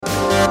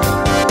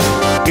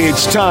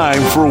It's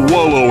time for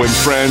Wolo and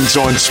Friends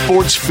on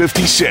Sports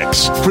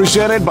 56,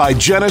 presented by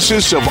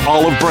Genesis of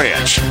Olive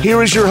Branch.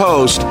 Here is your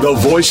host, the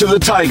voice of the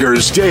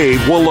Tigers, Dave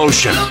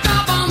Woloshin.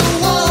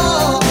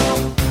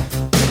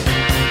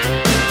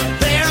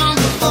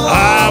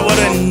 What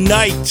a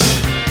night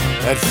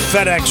at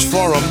FedEx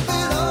Forum.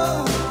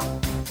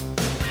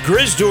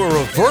 Grizz do a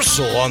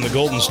reversal on the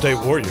Golden State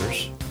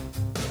Warriors.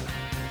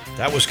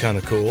 That was kind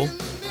of cool.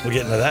 We'll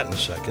get into that in a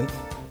second.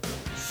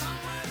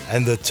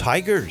 And the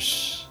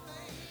Tigers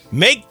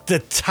make the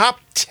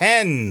top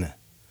 10.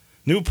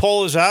 New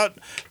poll is out.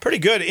 Pretty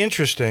good,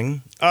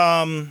 interesting.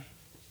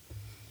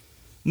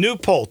 New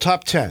poll,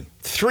 top 10.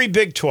 3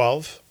 Big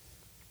 12,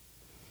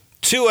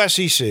 2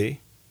 SEC,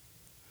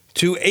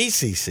 2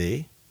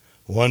 ACC,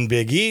 1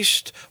 Big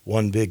East,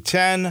 1 Big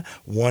 10,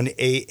 1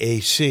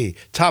 AAC.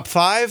 Top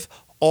 5,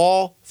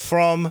 all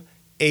from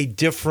a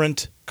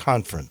different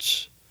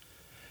conference.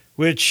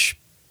 Which,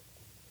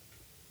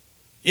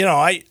 you know,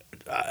 I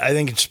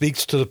think it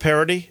speaks to the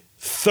parity.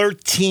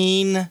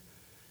 13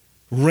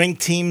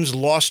 ranked teams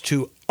lost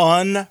to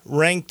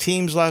unranked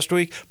teams last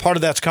week. Part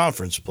of that's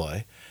conference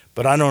play,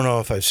 but I don't know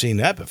if I've seen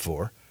that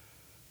before.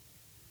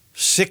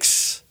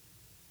 5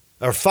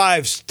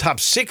 top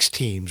 6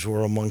 teams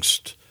were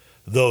amongst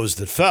those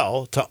that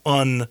fell to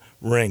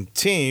unranked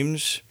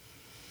teams.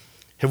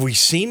 Have we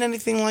seen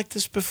anything like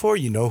this before?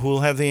 You know who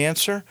will have the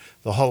answer?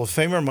 The Hall of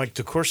Famer, Mike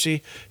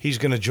Decourcy. He's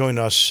going to join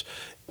us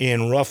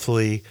in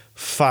roughly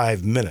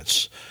 5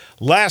 minutes.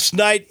 Last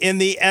night in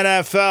the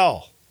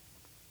NFL.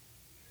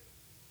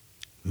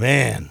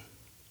 Man,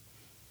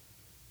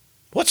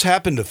 what's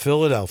happened to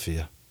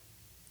Philadelphia?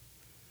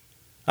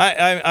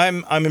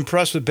 I'm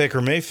impressed with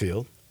Baker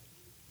Mayfield,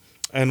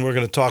 and we're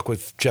going to talk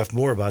with Jeff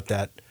Moore about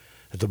that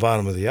at the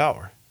bottom of the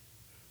hour.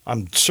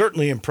 I'm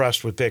certainly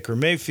impressed with Baker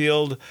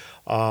Mayfield.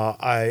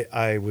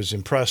 I was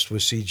impressed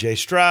with C.J.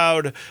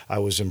 Stroud. I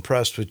was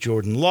impressed with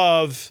Jordan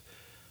Love.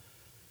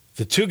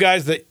 The 2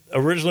 guys that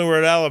originally were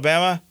at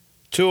Alabama,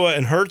 Tua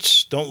and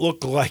Hurts, don't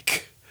look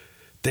like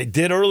they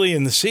did early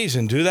in the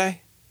season, do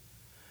they?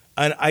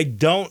 And I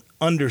don't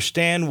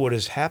understand what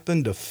has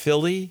happened to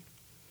Philly.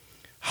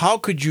 How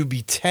could you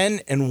be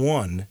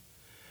 10-1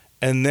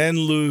 and then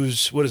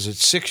lose,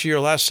 6 year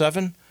last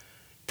 7?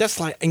 That's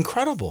like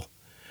incredible.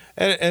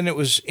 And it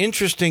was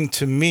interesting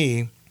to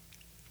me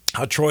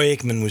how Troy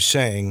Aikman was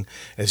saying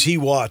as he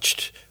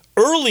watched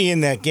early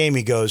in that game,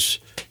 he goes,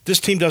 this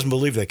team doesn't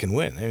believe they can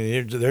win. I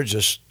mean,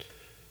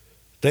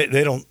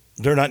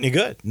 they're not any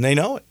good, and they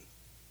know it.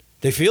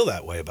 They feel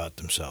that way about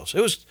themselves.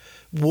 It was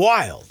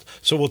wild.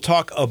 So we'll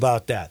talk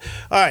about that.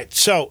 All right,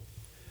 so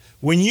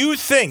when you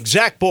think,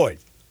 Zach Boyd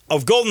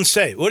of Golden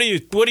State, what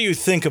do you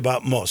think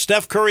about most?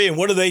 Steph Curry, and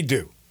what do they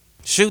do?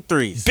 Shoot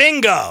threes.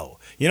 Bingo!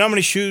 You know how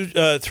many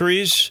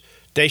threes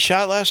they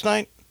shot last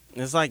night?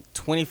 It's like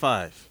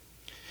 25.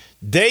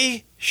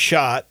 They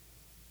shot,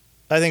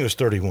 I think it was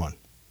 31.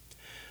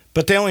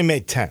 But they only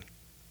made 10.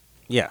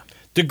 Yeah.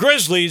 The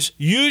Grizzlies,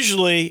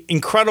 usually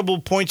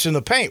incredible points in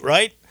the paint,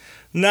 right?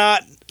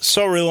 Not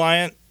so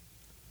reliant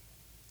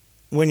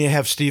when you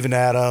have Steven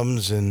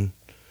Adams and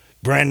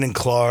Brandon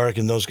Clark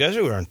and those guys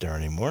who aren't there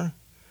anymore.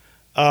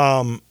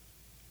 The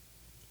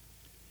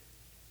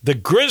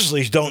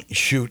Grizzlies don't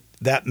shoot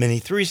that many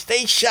threes.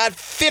 They shot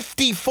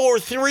 54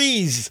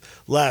 threes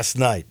last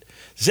night.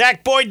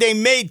 Zach Boyd, they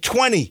made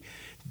 20.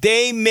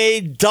 They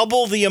made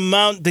double the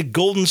amount that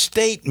Golden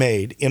State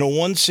made in a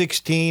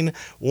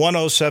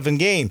 116-107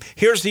 game.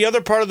 Here's the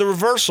other part of the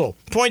reversal.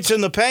 Points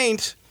in the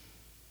paint.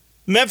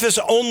 Memphis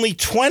only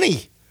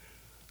 20.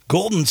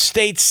 Golden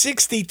State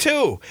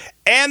 62.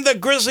 And the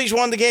Grizzlies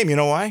won the game. You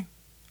know why?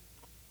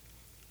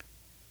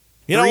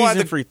 You know why?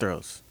 And free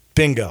throws.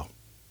 Bingo.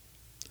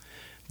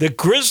 The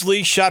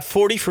Grizzlies shot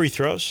 40 free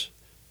throws.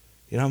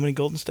 You know how many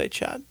Golden State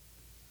shot?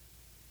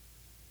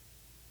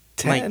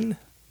 10.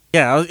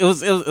 Yeah, it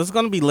was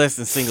going to be less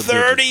than single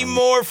 30 digits.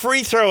 more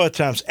free throw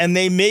attempts, and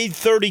they made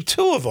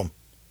 32 of them.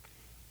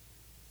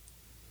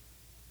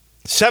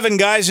 7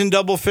 guys in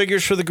double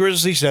figures for the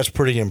Grizzlies. That's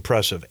pretty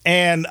impressive.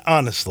 And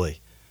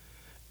honestly,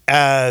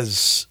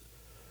 as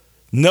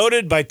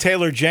noted by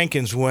Taylor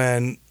Jenkins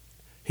when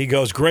he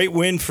goes, great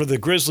win for the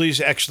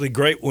Grizzlies, actually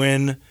great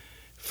win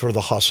for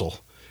the Hustle,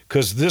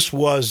 because this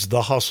was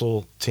the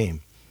Hustle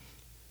team.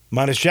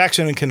 Minus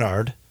Jackson and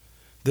Kennard,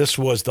 this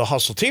was the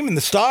Hustle team, and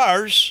the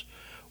stars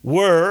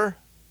were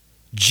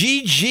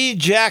G.G.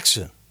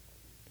 Jackson.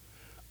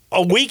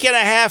 A week and a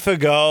half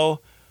ago,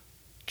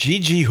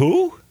 G.G.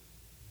 who?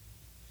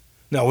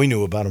 No, we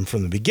knew about him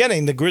from the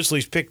beginning. The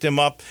Grizzlies picked him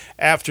up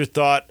after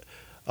thought,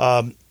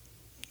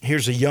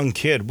 here's a young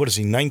kid. What is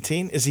he,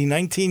 19? Is he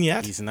 19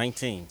 yet? He's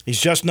 19. He's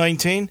just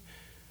 19?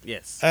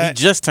 Yes. He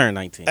just turned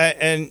 19.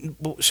 And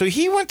so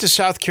he went to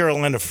South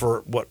Carolina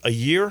for, a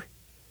year?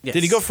 Yes.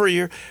 Did he go for a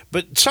year?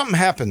 But something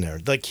happened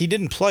there. Like, he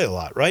didn't play a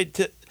lot, right?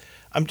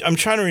 I'm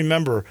trying to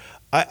remember.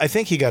 I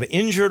think he got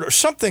injured or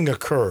something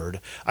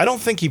occurred. I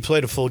don't think he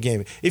played a full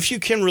game. If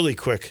you can really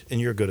quick, and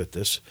you're good at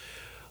this,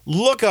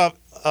 look up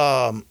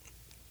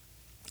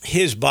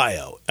his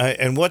bio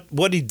and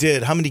what he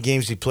did, how many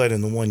games he played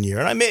in the 1 year.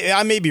 And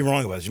I may be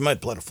wrong about this. He might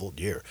have played a full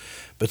year.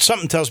 But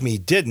something tells me he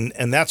didn't,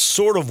 and that's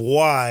sort of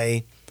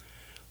why,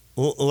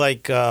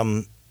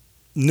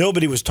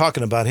 nobody was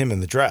talking about him in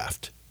the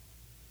draft.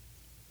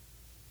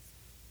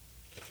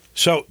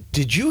 So,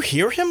 did you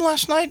hear him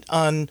last night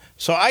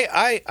So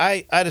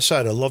I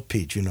decided I love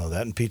Pete, you know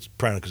that, and Pete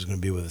Pranik is going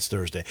to be with us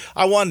Thursday.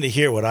 I wanted to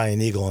hear what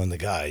Ian Eagle and the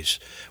guys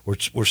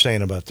were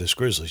saying about this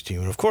Grizzlies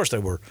team, and of course they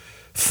were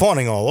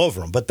fawning all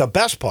over him. But the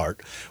best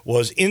part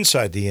was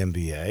inside the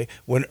NBA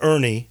when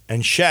Ernie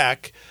and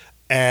Shaq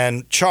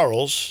and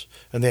Charles,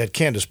 and they had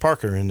Candace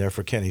Parker in there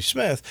for Kenny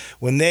Smith,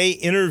 when they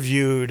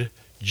interviewed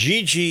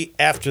Gigi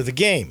after the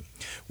game.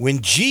 When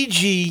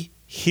Gigi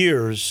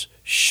hears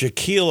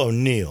Shaquille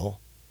O'Neal,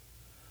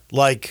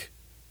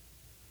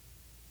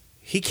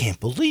 he can't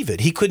believe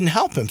it. He couldn't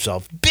help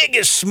himself.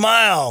 Biggest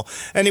smile.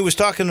 And he was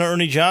talking to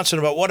Ernie Johnson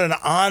about what an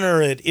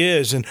honor it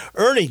is. And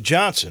Ernie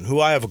Johnson, who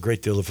I have a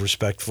great deal of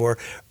respect for,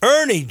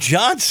 Ernie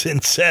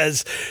Johnson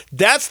says,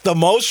 that's the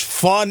most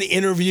fun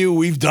interview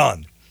we've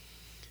done.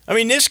 I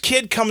mean, this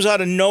kid comes out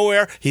of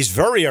nowhere. He's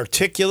very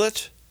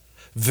articulate,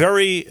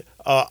 very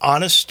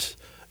honest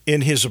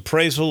in his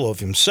appraisal of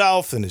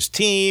himself and his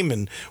team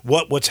and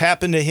what's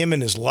happened to him in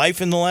his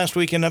life in the last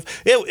week and a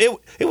half.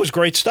 It was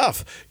great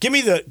stuff. Give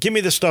me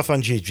the stuff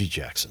on G.G.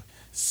 Jackson.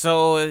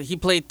 So he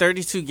played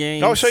 32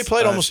 games. Oh, so he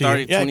played almost a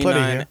year. Started 29 he played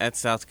a year. at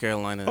South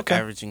Carolina, okay.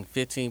 Averaging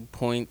 15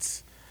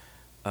 points,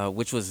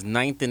 which was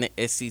 9th in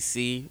the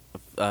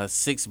SEC,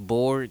 6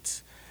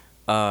 boards.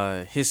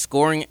 His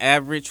scoring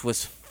average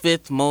was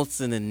 5th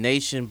most in the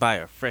nation by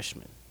a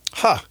freshman.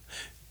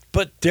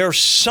 But there's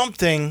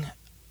something,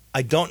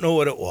 I don't know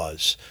what it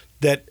was,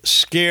 that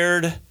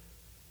scared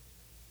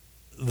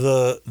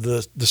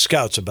the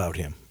scouts about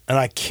him. And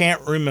I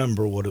can't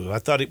remember what it was. I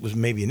thought it was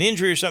maybe an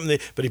injury or something,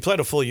 but he played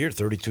a full year,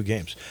 32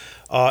 games.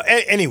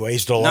 Anyway,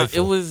 he's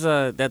delightful. No, it was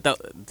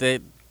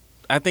that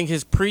I think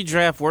his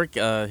pre-draft work,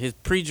 his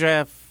thing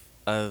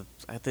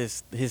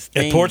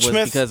was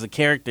because of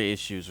character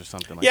issues or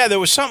something like that. Yeah, there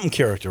was something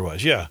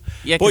character-wise, yeah.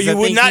 Well, you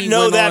would not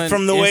know that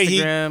from the way he...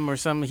 Instagram or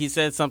something. He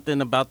said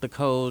something about the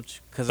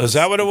coach. Is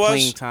that what it was?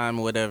 Playing time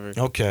or whatever.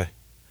 Okay.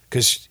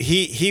 Because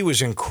he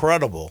was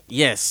incredible.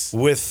 Yes.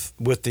 With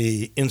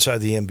the Inside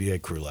the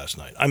NBA crew last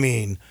night. I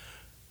mean,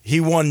 he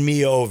won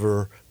me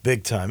over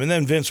big time. And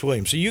then Vince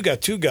Williams. So you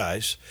got two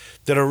guys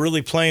that are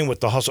really playing with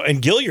the hustle.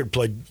 And Gilliard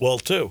played well,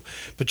 too.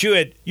 But you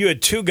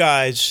had two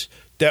guys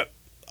that,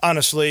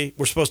 honestly,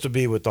 were supposed to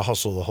be with the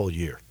hustle the whole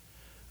year.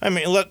 I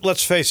mean,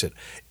 let's face it.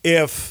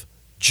 If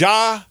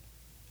Ja,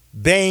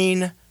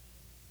 Bain,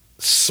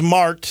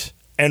 Smart,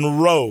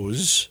 and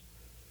Rose,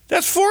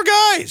 that's 4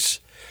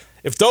 guys.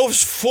 If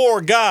those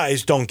 4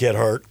 guys don't get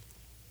hurt,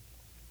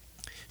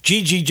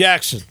 G.G.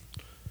 Jackson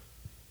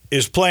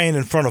is playing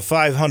in front of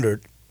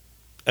 500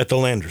 at the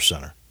Landers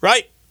Center,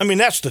 right? I mean,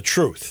 that's the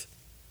truth.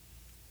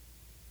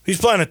 He's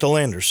playing at the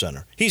Landers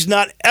Center. He's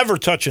not ever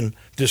touching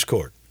this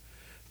court.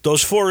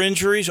 Those 4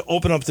 injuries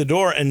open up the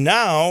door, and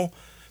now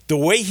the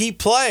way he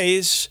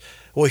plays,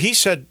 well, he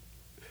said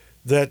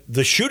that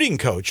the shooting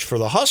coach for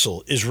the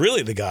hustle is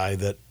really the guy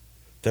that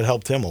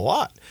helped him a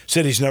lot.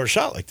 Said he's never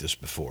shot like this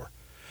before.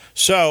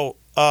 So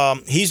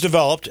he's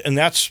developed, and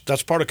that's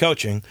part of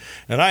coaching.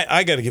 And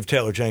I got to give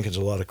Taylor Jenkins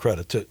a lot of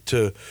credit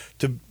to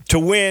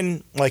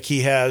win like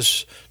he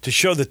has, to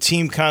show the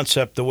team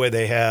concept the way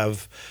they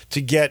have,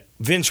 to get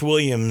Vince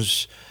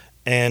Williams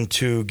and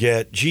to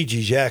get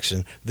G.G.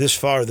 Jackson this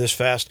far, this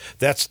fast.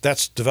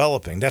 That's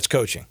developing. That's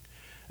coaching,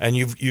 and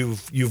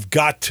you've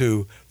got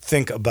to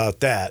think about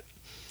that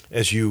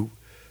as you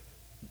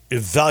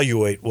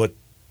evaluate what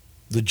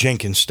the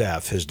Jenkins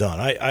staff has done.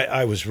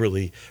 I was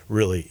really,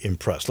 really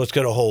impressed. Let's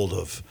get a hold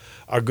of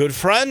our good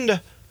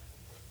friend,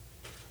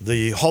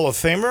 the Hall of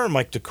Famer,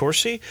 Mike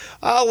Decourcy.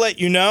 I'll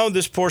let you know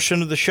this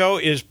portion of the show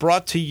is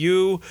brought to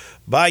you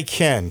by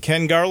Ken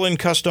Garland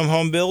Custom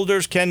Home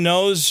Builders. Ken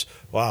knows,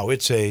 wow,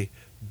 it's a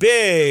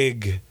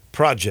big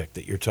project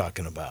that you're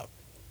talking about.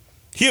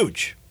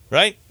 Huge,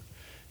 right?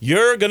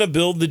 You're going to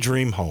build the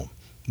dream home.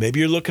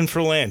 Maybe you're looking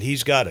for land.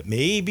 He's got it.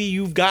 Maybe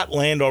you've got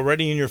land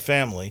already in your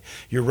family.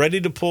 You're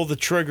ready to pull the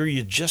trigger.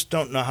 You just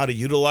don't know how to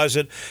utilize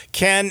it.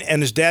 Ken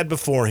and his dad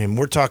before him,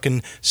 we're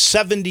talking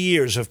 70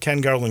 years of Ken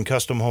Garland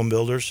Custom Home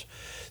Builders.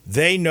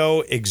 They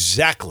know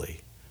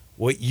exactly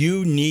what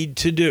you need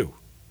to do,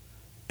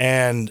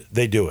 and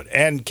they do it.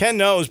 And Ken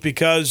knows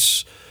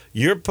because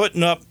you're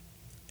putting up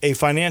a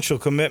financial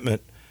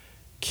commitment.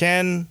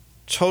 Ken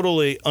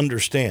totally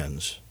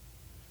understands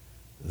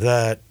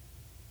that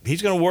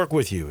he's going to work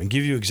with you and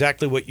give you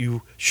exactly what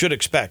you should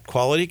expect.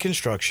 Quality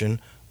construction,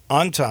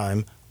 on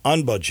time,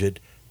 on budget,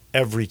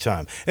 every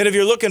time. And if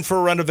you're looking for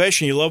a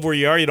renovation, you love where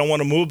you are, you don't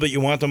want to move, but you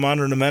want the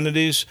modern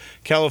amenities,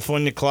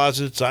 California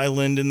closets,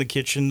 island in the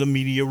kitchen, the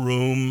media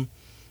room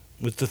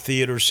with the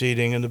theater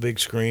seating and the big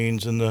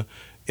screens and the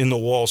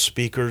in-the-wall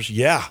speakers.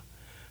 Yeah,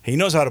 he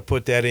knows how to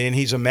put that in.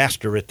 He's a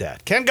master at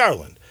that. Ken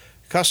Garland,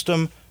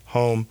 Custom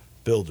Home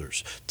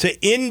Builders. To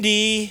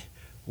Indy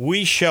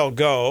we shall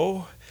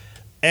go.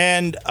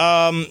 And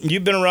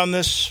you've been around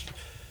this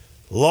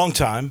a long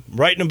time,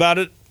 writing about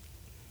it,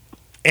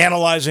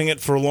 analyzing it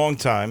for a long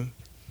time.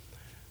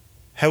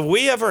 Have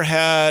we ever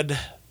had,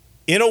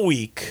 in a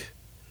week,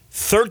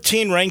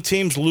 13 ranked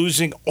teams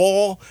losing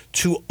all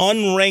to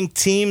unranked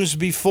teams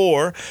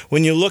before?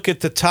 When you look at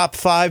the top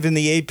 5 in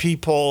the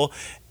AP poll,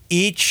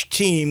 each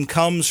team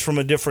comes from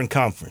a different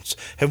conference.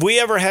 Have we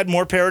ever had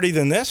more parity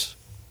than this?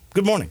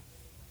 Good morning.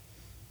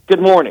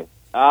 Good morning.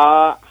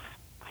 I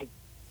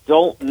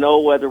don't know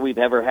whether we've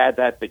ever had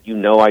that, but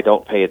I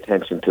don't pay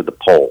attention to the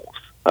polls.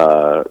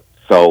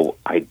 So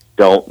I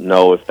don't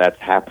know if that's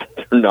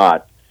happened or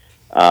not.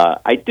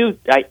 I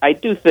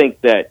do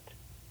think that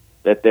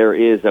there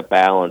is a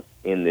balance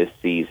in this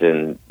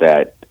season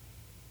that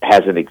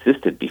hasn't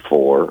existed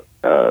before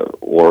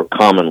or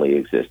commonly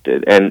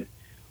existed. And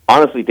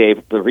honestly,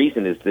 Dave, the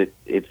reason is that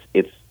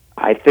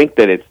I think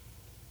that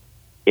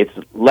it's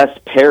less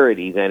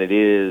parity than it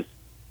is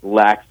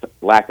lack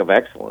of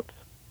excellence.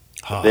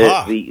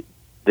 The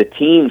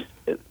teams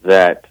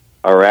that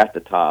are at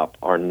the top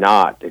are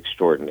not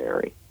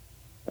extraordinary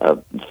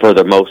for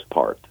the most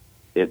part.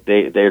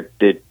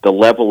 The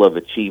level of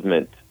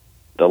achievement,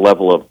 the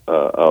level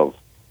of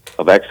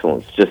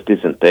excellence just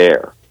isn't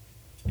there,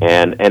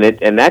 and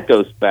that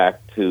goes back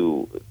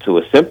to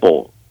a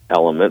simple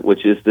element,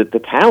 which is that the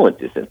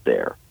talent isn't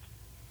there.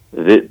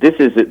 This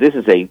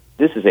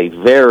is a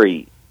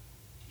very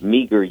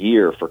meager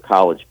year for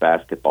college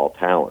basketball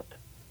talent,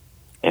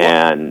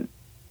 and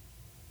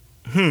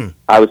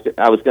I was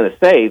going to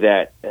say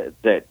that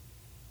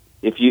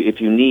if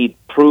you need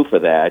proof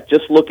of that,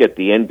 just look at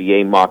the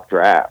NBA mock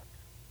draft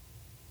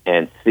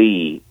and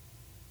see.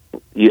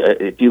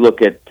 If you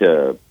look at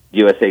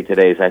USA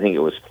Today's, I think it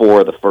was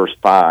 4 of the first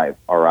 5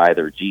 are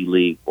either G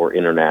League or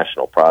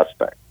international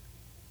prospects.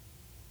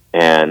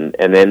 And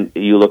then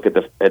you look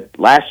at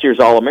last year's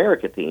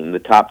All-America team, the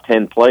top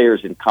 10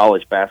 players in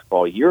college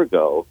basketball a year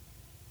ago,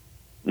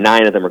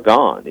 9 of them are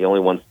gone. The only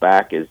one's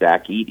back is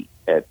Zach Edey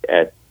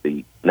at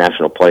the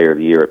National Player of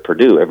the Year at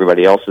Purdue.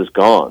 Everybody else is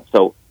gone.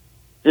 So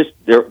just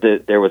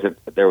there was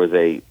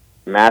a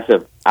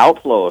massive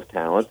outflow of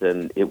talent,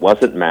 and it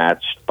wasn't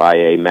matched by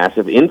a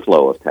massive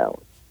inflow of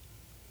talent.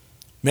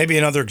 Maybe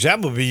another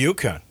example would be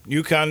UConn.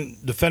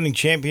 UConn, defending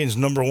champions,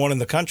 #1 in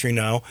the country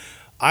now.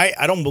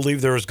 I don't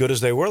believe they're as good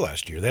as they were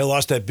last year. They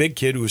lost that big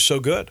kid who was so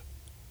good.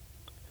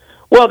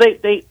 Well,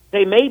 they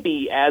may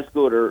be as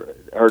good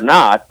or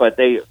not, but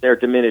they're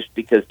diminished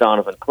because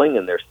Donovan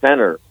Clingan, their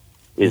center,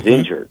 is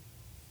injured.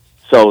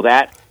 So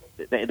that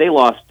they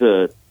lost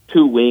 2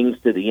 wings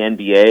to the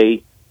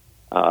NBA,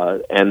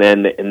 and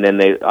then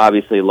they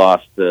obviously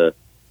lost they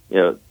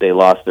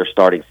lost their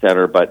starting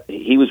center, but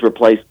he was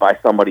replaced by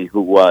somebody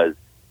who was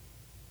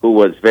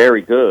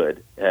very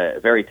good,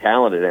 very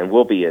talented, and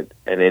will be an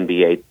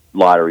NBA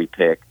lottery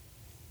pick,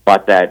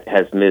 but that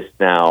has missed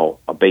now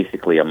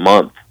basically a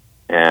month.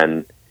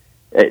 And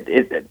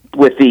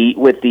with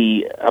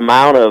the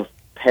amount of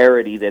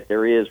parity that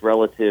there is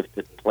relative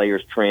to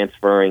players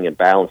transferring and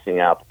balancing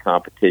out the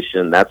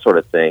competition, that sort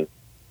of thing,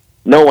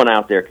 no one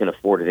out there can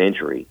afford an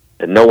injury,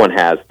 and no one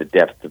has the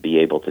depth to be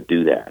able to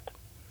do that.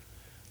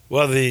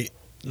 Well, the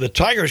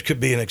Tigers could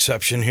be an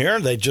exception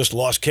here. They just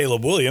lost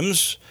Caleb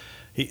Mills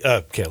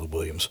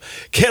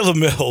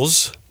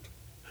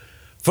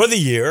for the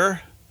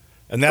year,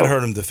 and that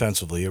hurt him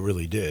defensively. It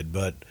really did.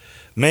 But,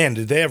 man,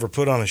 did they ever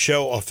put on a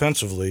show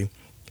offensively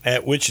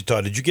at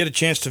Wichita? Did you get a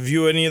chance to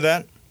view any of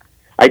that?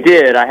 I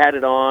did. I had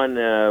it on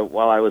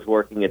while I was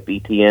working at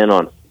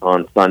BTN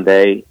on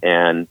Sunday,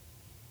 and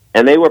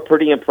they were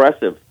pretty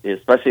impressive,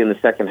 especially in the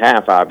second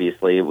half.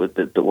 Obviously, it was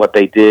what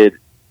they did.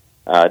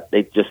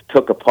 They just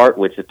took apart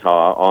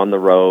Wichita on the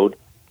road.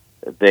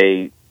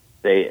 The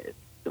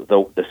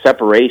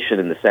separation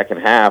in the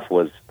second half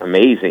was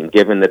amazing,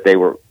 given that they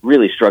were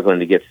really struggling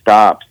to get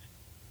stops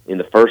in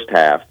the first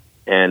half.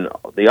 And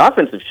the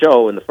offensive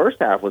show in the first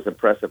half was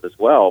impressive as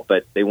well,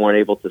 but they weren't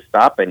able to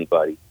stop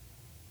anybody.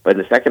 But in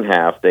the second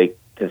half, they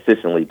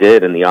consistently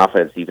did, and the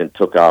offense even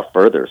took off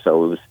further.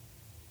 So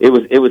it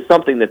was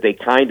something that they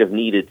kind of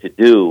needed to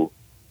do,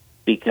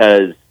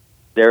 because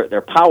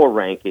their power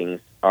rankings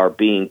are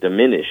being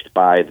diminished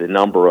by the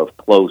number of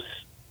close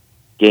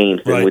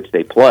games in which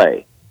they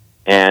play,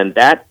 and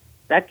that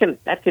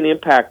can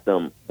impact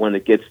them when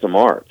it gets to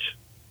March.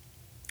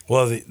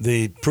 Well,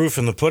 the proof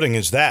in the pudding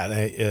is that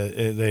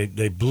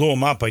they blew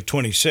them out by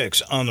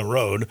 26 on the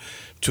road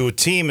to a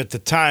team at the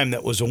time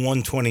that was a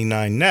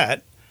 129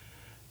 net,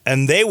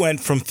 and they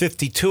went from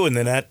 52 in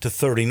the net to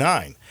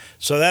 39.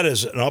 So that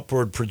is an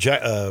upward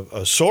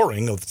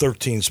soaring of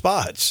 13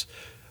 spots.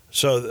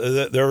 So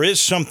there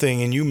is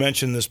something, and you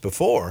mentioned this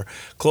before,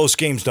 close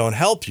games don't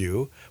help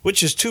you,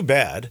 which is too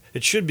bad.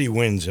 It should be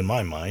wins in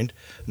my mind,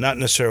 not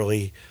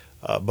necessarily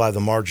by the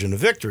margin of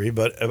victory,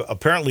 but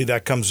apparently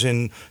that comes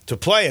into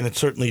play, and it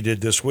certainly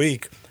did this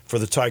week for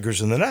the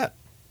Tigers in the net.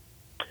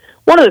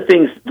 One of the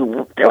things,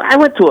 I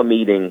went to a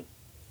meeting,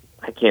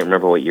 I can't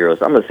remember what year it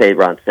was, I'm going to say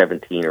around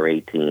 17 or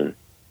 18,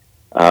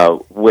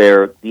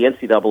 where the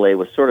NCAA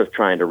was sort of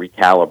trying to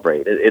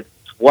recalibrate. It's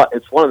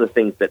it's one of the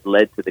things that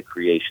led to the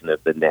creation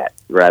of the net,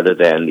 rather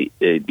than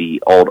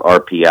the old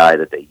RPI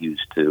that they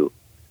used to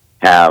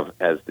have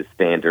as the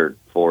standard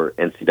for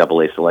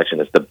NCAA selection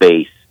as the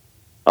base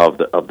of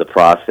the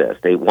process.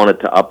 They wanted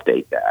to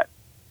update that.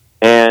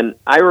 And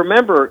I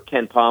remember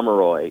Ken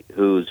Pomeroy,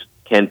 whose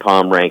Ken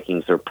Pom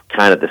rankings are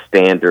kind of the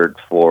standard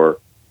for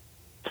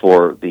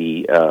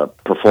the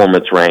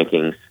performance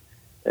rankings,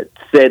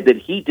 said that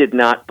he did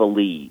not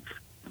believe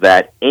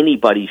that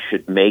anybody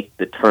should make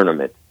the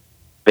tournament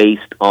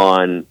based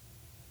on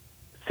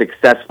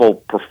successful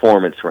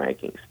performance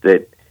rankings,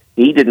 that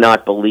he did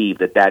not believe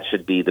that that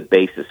should be the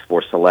basis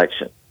for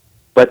selection,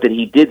 but that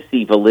he did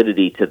see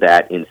validity to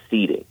that in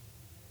seeding,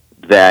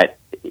 that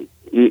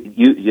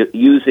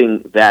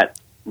using that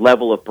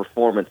level of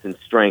performance and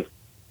strength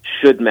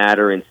should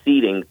matter in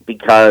seeding,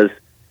 because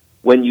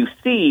when you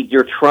seed,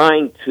 you're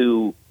trying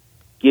to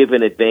give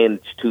an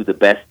advantage to the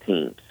best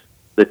teams,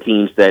 the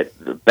teams that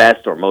the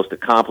best or most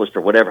accomplished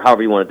or whatever,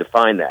 however you want to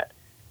define that.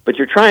 But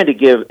you're trying to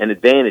give an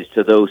advantage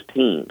to those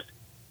teams.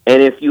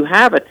 And if you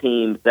have a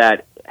team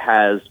that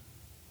has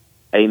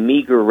a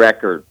meager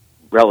record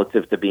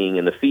relative to being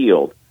in the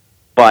field,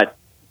 but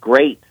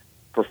great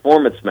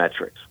performance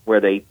metrics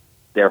where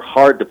they're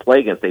hard to play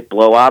against, they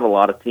blow out a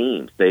lot of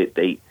teams,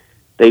 they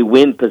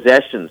win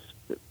possessions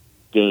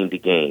game to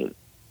game,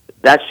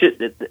 that should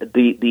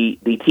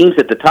the teams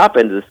at the top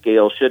end of the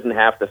scale shouldn't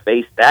have to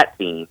face that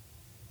team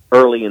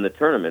early in the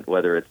tournament,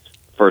 whether it's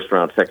first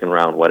round, second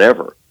round,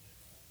 whatever.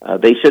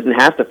 They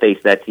shouldn't have to face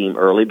that team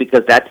early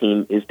because that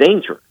team is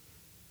dangerous.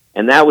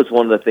 And that was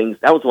one of the things,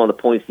 that was one of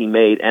the points he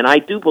made. And I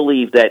do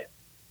believe that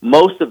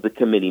most of the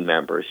committee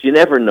members, you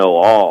never know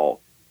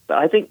all, but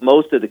I think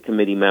most of the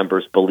committee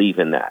members believe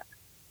in that.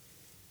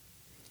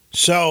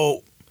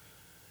 So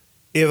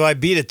if I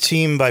beat a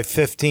team by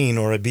 15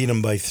 or I beat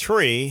them by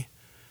 3,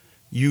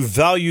 you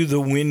value the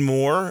win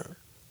more.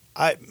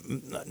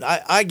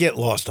 I get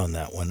lost on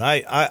that one.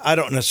 I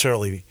don't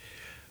necessarily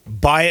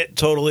buy it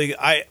totally.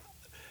 I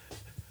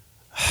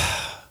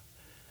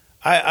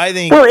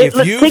think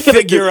if you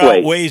figure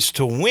out ways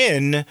to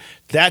win,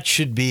 that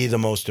should be the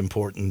most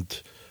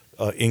important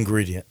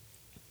ingredient.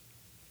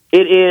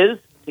 It is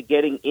to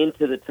getting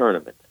into the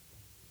tournament.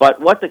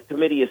 But what the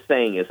committee is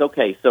saying is,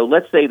 okay, so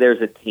let's say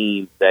there's a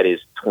team that is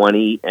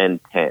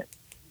 20-10,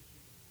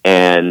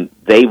 and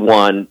they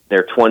won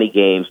their 20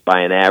 games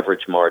by an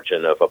average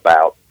margin of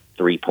about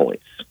 3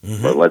 points.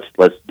 Mm-hmm. Or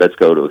let's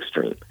go to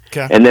extreme.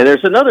 Okay. And then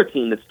there's another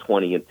team that's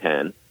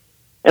 20-10.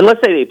 And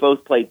let's say they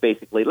both played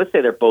basically, let's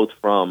say they're both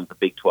from the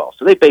Big 12.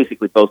 So they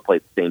basically both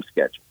played the same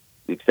schedule,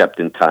 except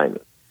in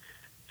timing.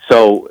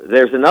 So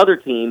there's another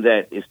team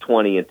that is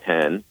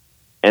 20-10,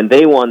 and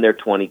they won their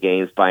 20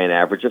 games by an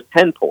average of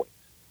 10 points.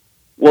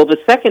 Well, the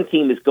second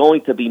team is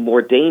going to be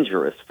more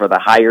dangerous for the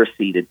higher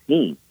seeded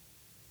team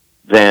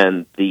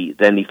than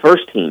the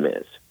first team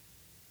is,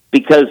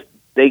 because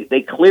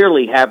they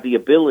clearly have the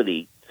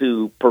ability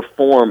to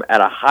perform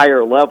at a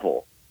higher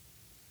level.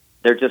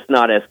 They're just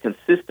not as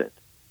consistent.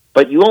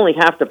 But you only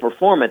have to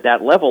perform at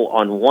that level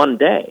on one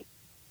day.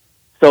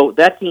 So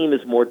that team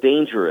is more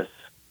dangerous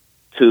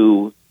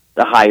to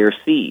the higher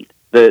seed.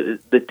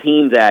 The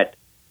team that,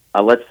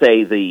 let's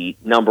say the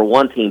number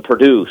one team,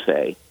 Purdue,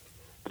 say,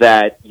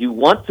 that you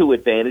want to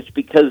advantage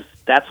because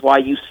that's why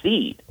you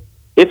seed.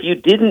 If you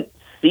didn't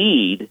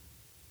seed,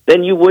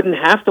 then you wouldn't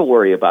have to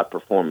worry about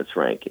performance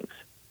rankings.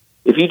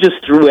 If you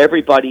just threw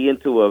everybody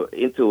into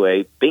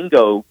a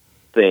bingo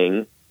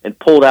thing and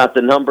pulled out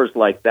the numbers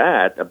like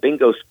that, a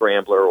bingo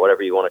scrambler or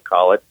whatever you want to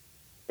call it,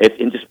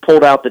 and just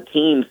pulled out the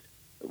teams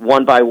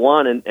one by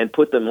one and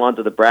put them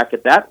onto the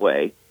bracket that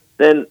way,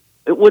 then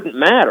it wouldn't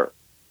matter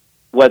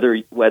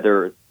whether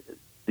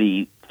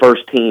the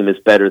first team is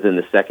better than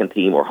the second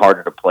team or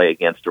harder to play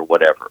against or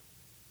whatever.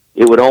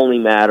 It would only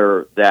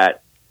matter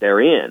that they're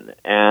in.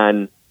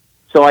 And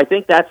so I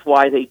think that's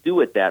why they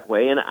do it that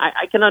way, and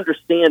I can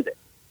understand it.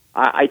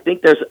 I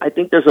think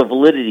there's a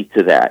validity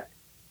to that.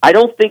 I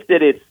don't think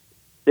that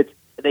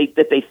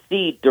they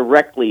seed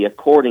directly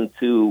according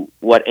to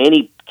what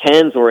any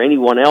Ken's or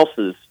anyone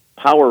else's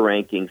power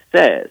ranking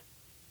says.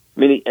 I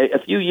mean, a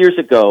few years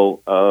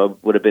ago,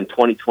 would have been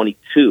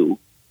 2022,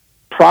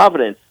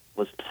 Providence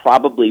was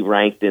probably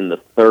ranked in the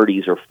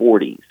 30s or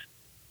 40s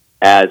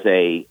as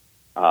a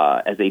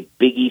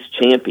Big East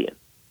champion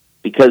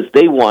because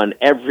they won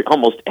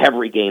almost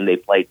every game they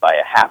played by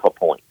a half a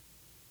point.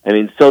 I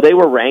mean, so they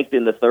were ranked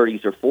in the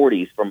 30s or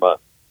 40s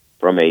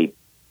from a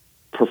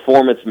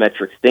performance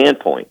metric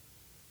standpoint.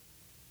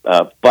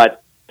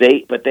 But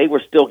they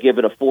were still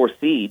given a 4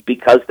 seed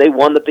because they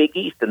won the Big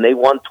East and they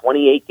won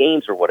 28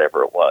 games or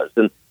whatever it was.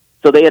 And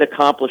so they had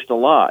accomplished a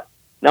lot.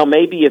 Now,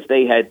 maybe if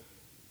they had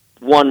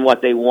won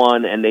what they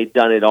won and they'd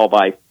done it all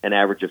by an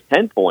average of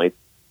 10 points,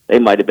 they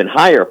might have been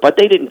higher. But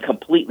they didn't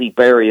completely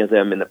bury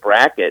them in the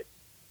bracket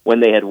when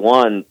they had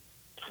won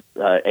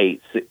a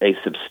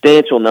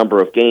substantial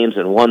number of games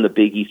and won the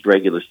Big East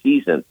regular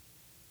season.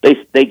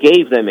 They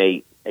gave them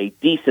a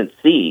decent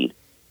seed.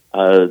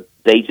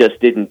 They just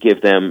didn't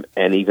give them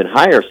an even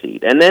higher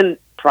seed. And then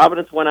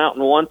Providence went out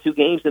and won 2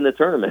 games in the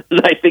tournament.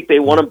 And I think they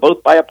won them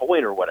both by a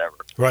point or whatever.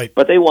 Right.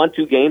 But they won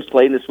 2 games,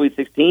 played in the Sweet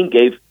 16,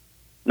 gave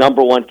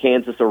number 1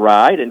 Kansas a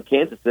ride, and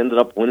Kansas ended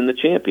up winning the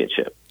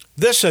championship.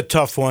 This is a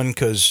tough one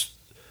because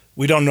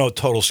we don't know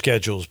total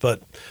schedules,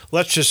 but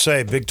let's just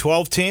say Big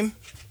 12 team,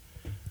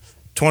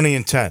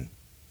 20-10.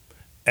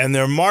 And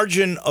their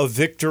margin of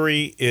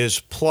victory is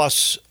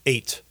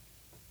 +8.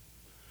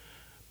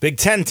 Big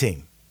 10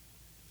 team,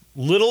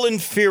 little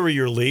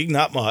inferior league,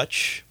 not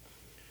much.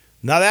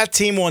 Now that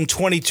team won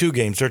 22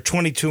 games. They're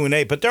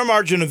 22-8, but their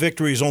margin of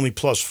victory is only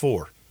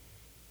 +4.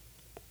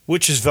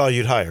 Which is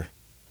valued higher?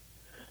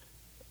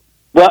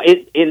 Well,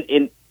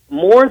 in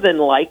more than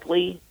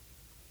likely,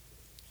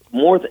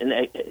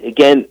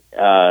 again,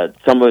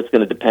 some of it's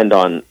going to depend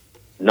on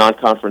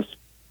non-conference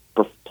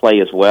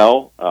play as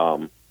well,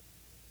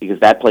 because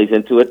that plays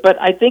into it. But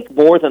I think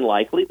more than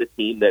likely the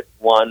team that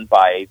won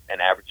by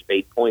an average of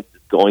 8 points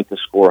is going to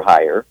score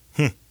higher.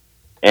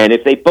 And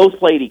if they both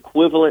played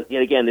equivalent, and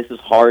again, this is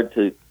hard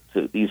to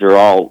these are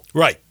all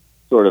right,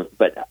 sort of,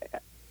 but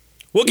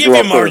we'll give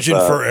you margin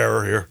for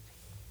error here.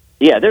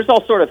 Yeah, there's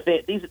all sort of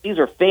these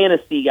are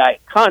fantasy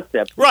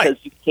concepts because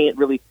you can't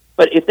really.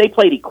 But if they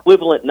played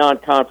equivalent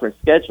non-conference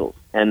schedules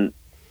and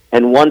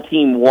one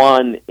team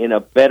won in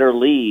a better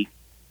league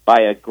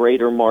by a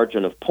greater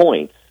margin of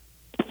points,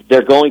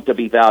 they're going to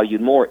be valued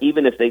more,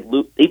 even if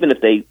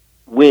they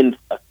win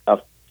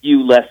a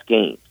few less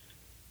games.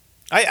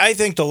 I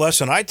think the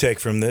lesson I take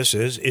from this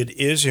is it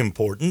is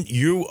important.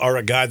 You are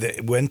a guy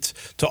that went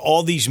to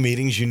all these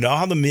meetings. You know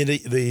how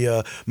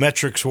the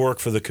metrics work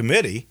for the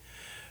committee.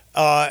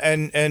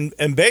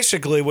 And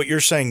basically what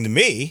you're saying to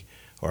me,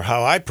 or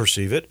how I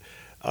perceive it,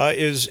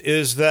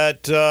 is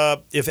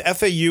that if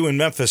FAU and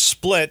Memphis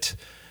split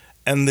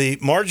and the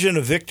margin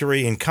of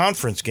victory in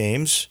conference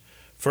games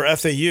for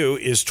FAU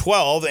is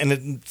 12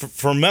 and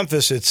for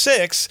Memphis it's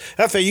 6,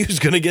 FAU is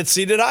going to get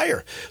seated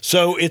higher.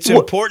 So it's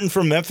important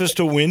for Memphis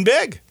to win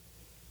big.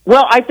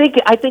 Well, I think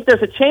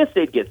there's a chance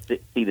they'd get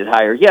seated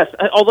higher, yes,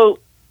 although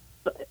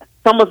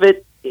some of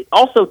it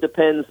also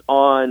depends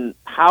on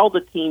how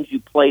the teams you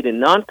played in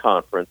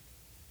non-conference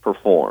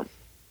perform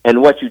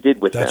and what you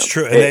did with them. That's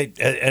true.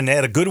 And they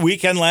had a good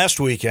weekend last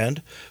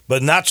weekend,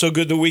 but not so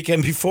good the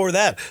weekend before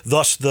that,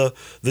 thus the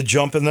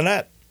jump in the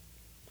net.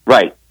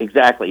 Right,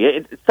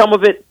 exactly. Some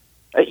of it,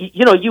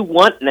 you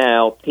want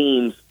now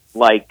teams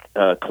like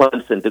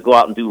Clemson to go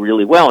out and do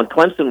really well, and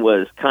Clemson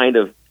was kind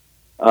of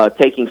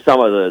taking some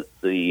of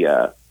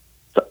the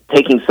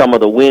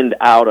wind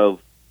out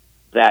of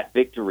that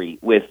victory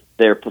with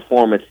their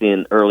performance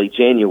in early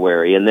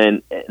January, and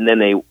then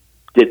they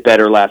did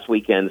better last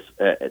weekend,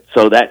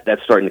 so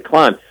that's starting to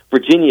climb.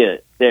 Virginia,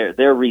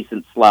 their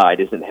recent slide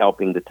isn't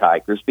helping the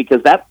Tigers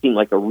because that seemed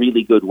like a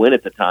really good win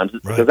at the times.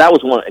 Right. Because that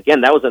was one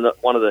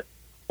of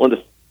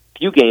the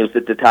few games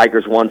that the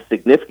Tigers won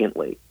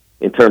significantly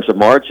in terms of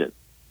margin.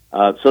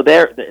 So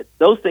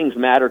those things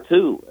matter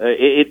too.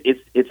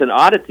 It's an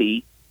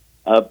oddity,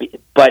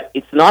 but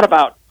it's not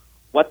about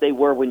what they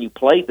were when you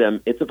played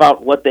them. It's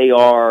about what they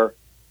are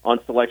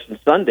on Selection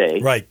Sunday,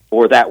 right,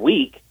 or that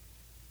week,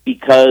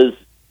 because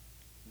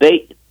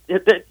you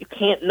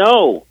can't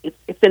know.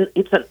 It's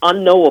an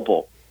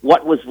unknowable.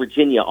 What was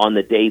Virginia on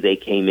the day they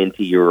came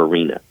into your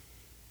arena?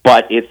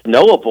 But it's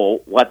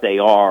knowable what they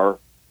are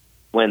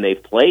when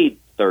they've played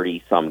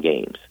 30-some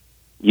games.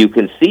 You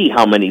can see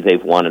how many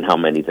they've won and how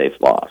many they've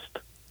lost.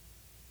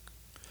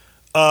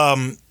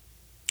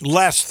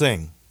 Last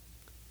thing,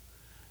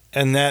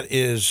 and that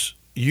is,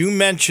 you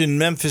mentioned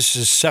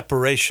Memphis'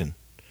 separation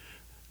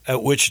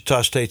at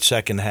Wichita State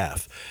second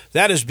half.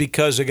 That is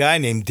because a guy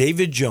named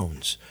David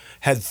Jones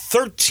had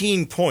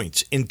 13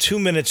 points in 2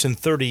 minutes and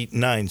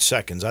 39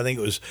 seconds. I think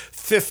it was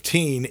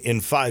 15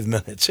 in 5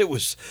 minutes. It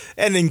was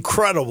an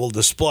incredible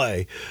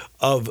display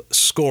of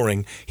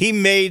scoring. He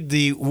made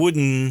the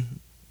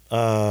Wooden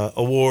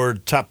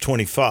Award top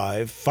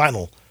 25,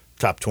 final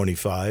top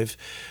 25.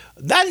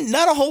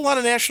 Not a whole lot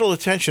of national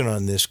attention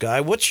on this guy.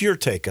 What's your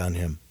take on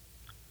him?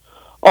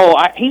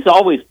 He's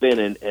always been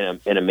an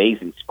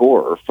amazing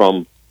scorer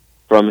from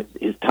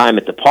his time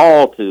at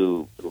DePaul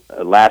to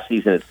last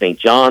season at St.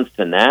 John's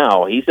to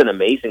now. He's an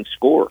amazing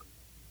scorer.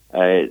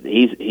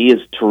 He is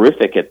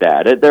terrific at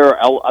that. There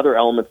are other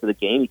elements of the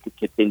game he could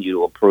continue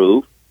to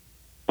improve,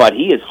 but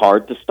he is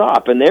hard to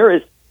stop. And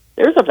there's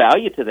a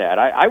value to that.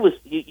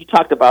 You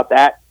talked about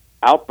that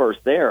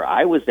outburst there.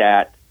 I was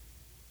at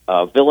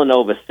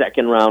Villanova's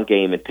second round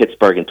game in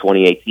Pittsburgh in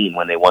 2018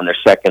 when they won their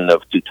second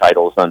of 2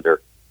 titles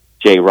under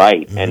Jay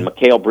Wright, and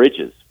Mikal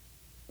Bridges,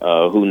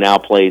 who now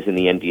plays in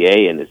the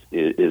NBA and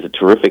is a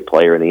terrific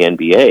player in the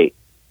NBA,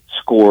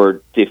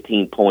 scored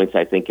 15 points,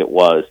 I think it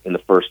was, in the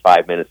first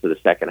 5 minutes of the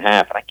second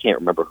half. And I can't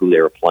remember who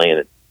they were playing.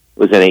 It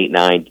was an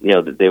 8-9.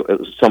 It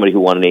was somebody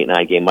who won an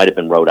 8-9 game. Might have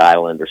been Rhode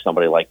Island or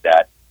somebody like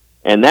that.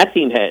 And that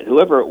team had,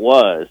 whoever it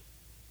was,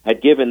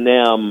 had given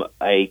them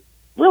a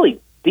really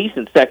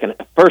decent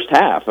first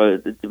half.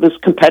 It was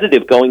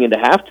competitive going into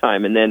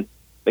halftime, and then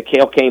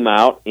Mikal came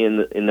out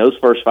in those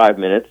first 5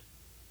 minutes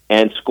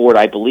and scored,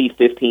 I believe,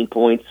 15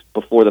 points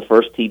before the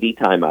first TV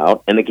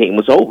timeout, and the game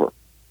was over.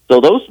 So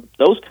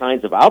those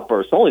kinds of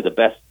outbursts, only the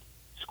best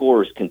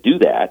scorers can do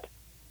that.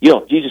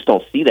 You just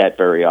don't see that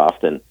very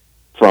often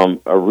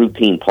from a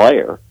routine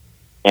player,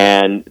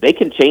 and they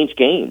can change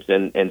games.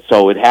 And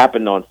so it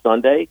happened on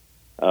Sunday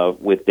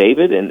with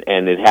David,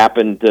 and it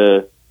happened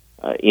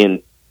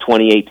in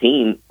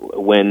 2018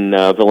 when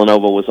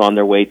Villanova was on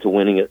their way to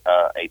winning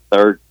a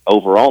third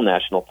overall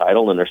national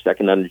title and their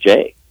second under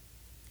Jay.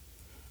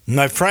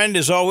 My friend,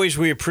 as always,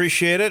 we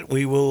appreciate it.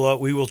 We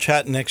will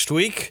chat next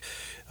week.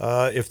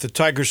 If the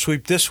Tigers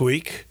sweep this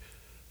week,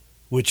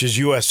 which is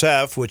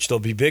USF, which they'll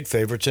be big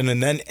favorites in,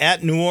 and then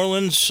at New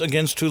Orleans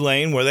against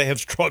Tulane, where they have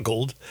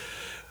struggled,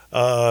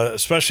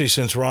 especially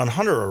since Ron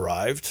Hunter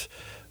arrived,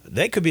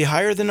 they could be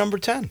higher than number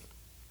 10.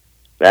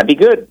 That'd be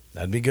good.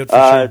 That'd be good for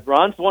sure.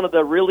 Ron's one of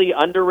the really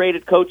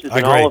underrated coaches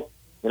in agree.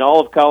 all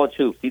of college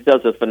hoops. He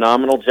does a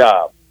phenomenal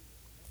job.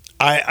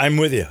 I'm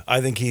with you.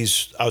 I think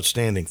he's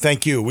outstanding.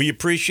 Thank you. We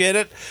appreciate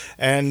it,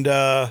 and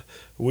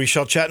we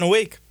shall chat in a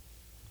week.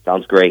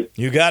 Sounds great.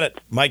 You got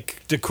it.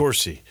 Mike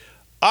Decourcy,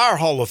 our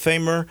Hall of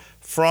Famer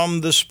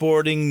from the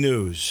Sporting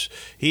News.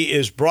 He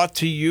is brought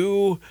to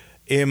you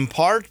in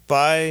part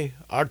by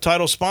our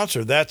title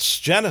sponsor. That's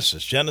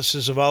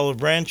Genesis of Olive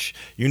Branch.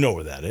 You know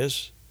where that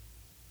is.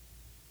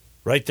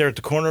 Right there at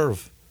the corner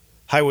of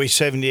Highway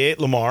 78,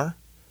 Lamar,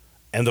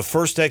 and the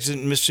first exit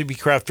in Mississippi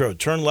Craft Road.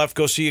 Turn left,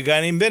 go see a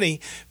guy named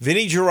Vinny.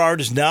 Vinny Gerard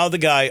is now the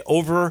guy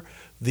over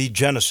the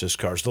Genesis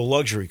cars, the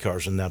luxury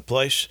cars in that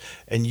place,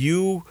 and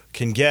you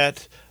can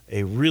get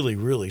a really,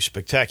 really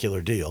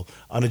spectacular deal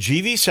on a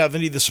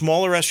GV70, the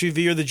smaller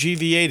SUV, or the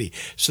GV80.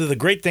 So the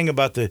great thing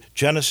about the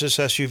Genesis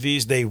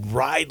SUVs, they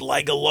ride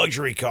like a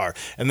luxury car,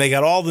 and they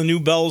got all the new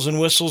bells and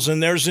whistles,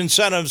 and there's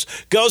incentives.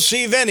 Go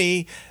see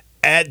Vinny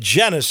at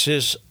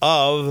Genesis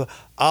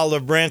of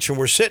Olive Branch. And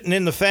we're sitting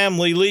in the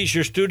Family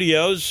Leisure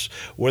Studios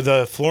where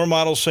the floor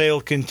model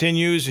sale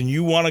continues, and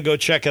you want to go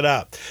check it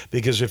out.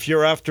 Because if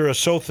you're after a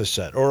sofa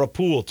set or a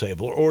pool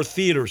table or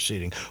theater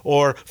seating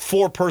or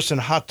 4-person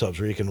hot tubs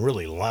where you can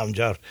really lounge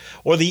out,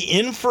 or the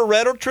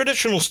infrared or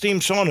traditional steam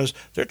saunas,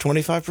 they're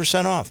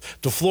 25%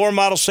 off. The floor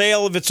model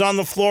sale, if it's on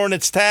the floor and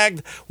it's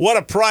tagged, what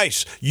a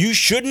price. You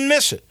shouldn't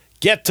miss it.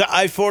 Get to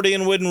I-40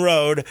 and Wooden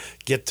Road.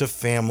 Get to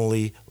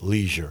Family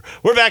Leisure.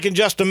 We're back in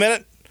just a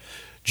minute.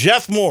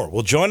 Jeff Moore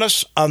will join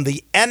us on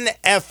the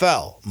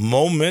NFL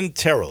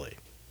momentarily.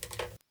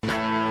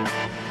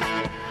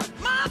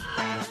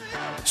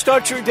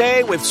 Start your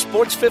day with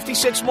Sports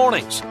 56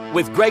 Mornings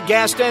with Greg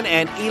Gaston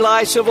and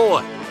Eli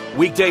Savoy.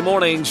 Weekday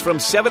mornings from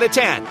 7 to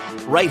 10,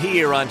 right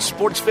here on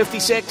Sports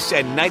 56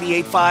 and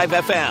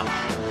 98.5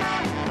 FM.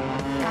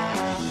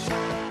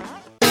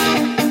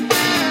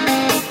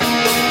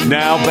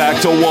 Now back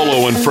to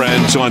Wolo and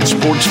Friends on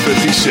Sports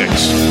 56,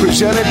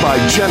 presented by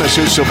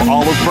Genesis of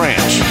Olive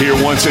Branch. Here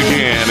once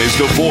again is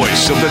the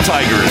voice of the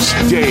Tigers,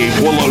 Dave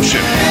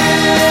Woloshin.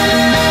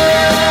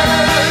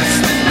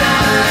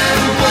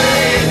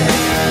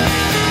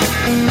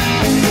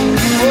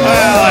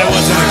 Well, I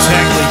wasn't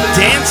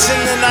exactly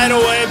dancing the night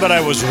away, but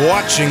I was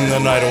watching the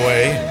night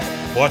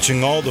away,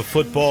 watching all the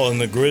football in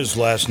the Grizz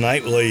last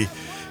night. We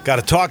got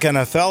to talk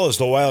NFL as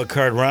the wild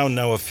card round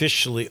now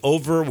officially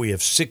over. We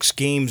have 6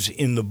 games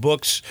in the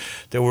books.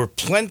 There were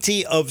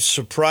plenty of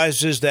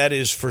surprises, that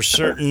is for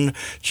certain.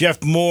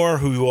 Jeff Moore,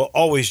 who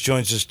always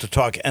joins us to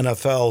talk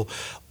NFL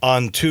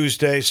on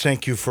Tuesdays,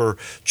 thank you for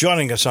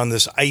joining us on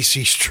this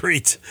icy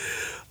street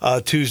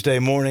Tuesday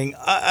morning.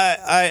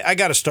 I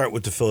got to start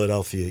with the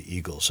Philadelphia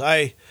Eagles.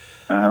 I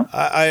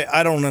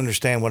don't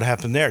understand what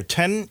happened there.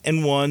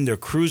 10-1, they're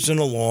cruising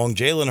along.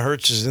 Jalen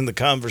Hurts is in the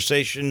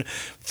conversation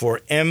for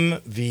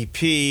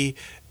MVP,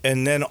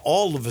 and then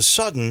all of a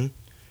sudden,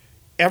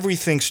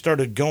 everything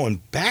started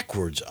going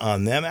backwards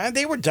on them. And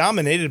they were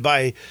dominated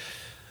by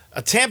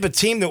a Tampa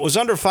team that was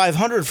under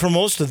 500 for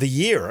most of the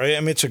year. I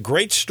mean, it's a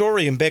great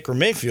story in Baker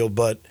Mayfield,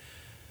 but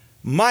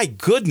my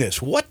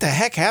goodness, what the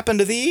heck happened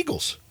to the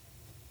Eagles?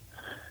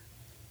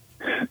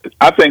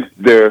 I think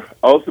there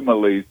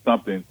ultimately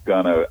something's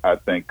gonna,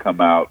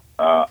 come out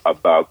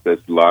about this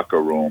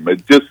locker room.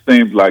 It just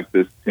seems like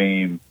this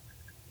team,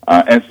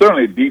 and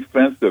certainly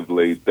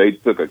defensively, they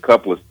took a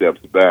couple of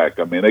steps back.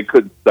 I mean, they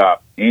couldn't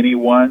stop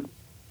anyone,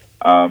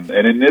 and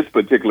in this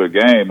particular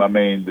game, I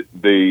mean,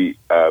 the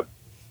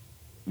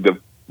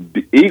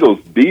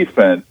Eagles'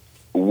 defense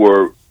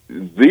were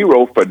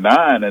 0 for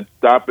 9 and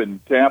stopping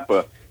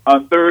Tampa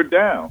on third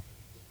down.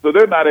 So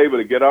they're not able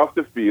to get off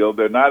the field.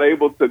 They're not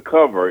able to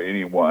cover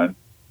anyone.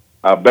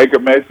 Baker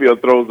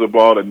Mayfield throws the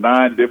ball to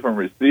 9 different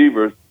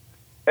receivers.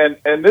 And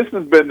this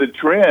has been the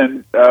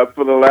trend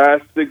for the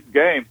last 6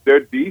 games. Their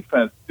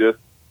defense just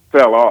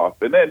fell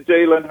off. And then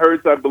Jalen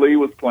Hurts, I believe,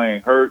 was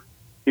playing hurt.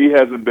 He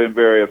hasn't been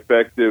very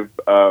effective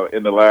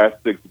in the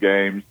last 6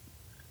 games.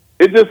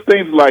 It just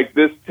seems like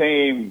this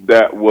team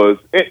that was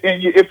 –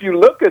 and if you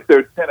look at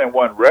their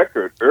 10-1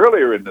 record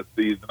earlier in the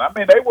season, I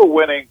mean, they were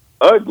winning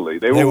ugly.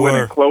 They were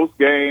winning close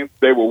games.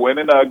 They were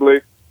winning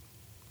ugly.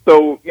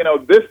 So,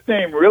 this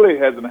team really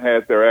hasn't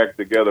had their act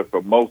together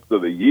for most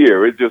of the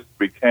year. It just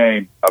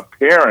became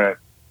apparent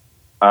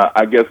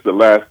I guess the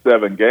last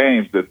 7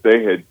 games that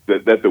they had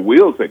that the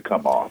wheels had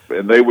come off,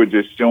 and they were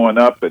just showing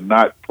up and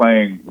not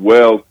playing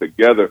well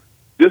together.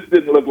 This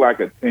didn't look like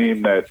a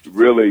team that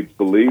really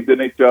believed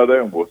in each other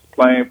and was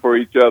playing for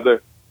each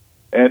other.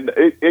 And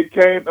it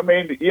came. I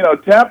mean,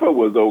 Tampa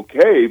was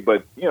okay,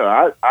 but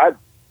I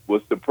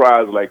was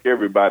surprised, like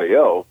everybody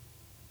else,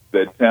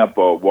 that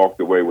Tampa walked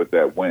away with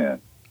that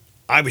win.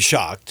 I was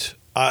shocked.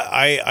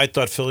 I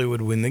thought Philly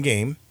would win the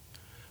game.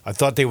 I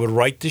thought they would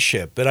right the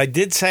ship. But I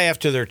did say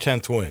after their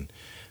 10th win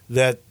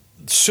that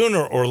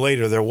sooner or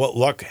later their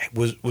luck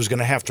was going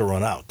to have to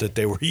run out, that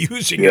they were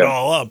using it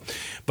all up.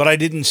 But I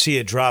didn't see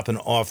it dropping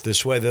off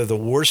this way. They're the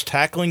worst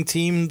tackling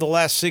team the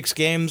last 6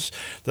 games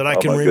that I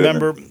can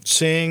remember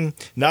seeing.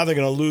 Now they're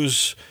going to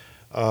lose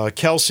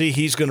Kelsey.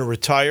 He's going to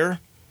retire.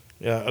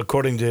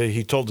 According to,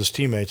 he told his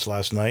teammates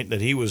last night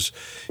that he was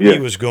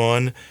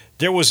gone.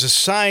 There was a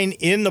sign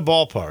in the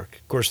ballpark.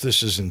 Of course,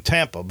 this is in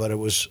Tampa, but it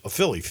was a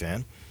Philly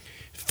fan.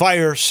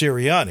 Fire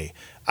Sirianni.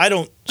 I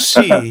don't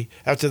see,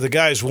 after the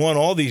guys won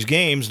all these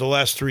games the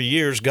last 3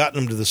 years,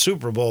 gotten them to the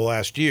Super Bowl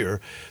last year,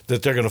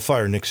 that they're going to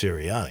fire Nick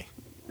Sirianni.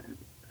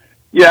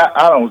 Yeah,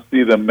 I don't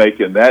see them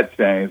making that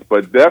change,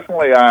 but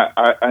definitely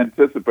I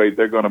anticipate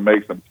they're going to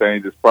make some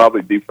changes,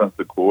 probably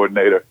defensive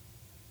coordinator.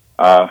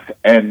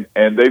 And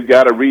they've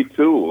got to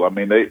retool. I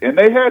mean,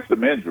 they had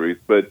some injuries,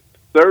 but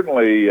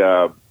certainly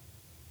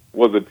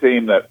was a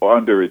team that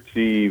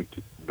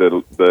underachieved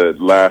the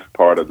last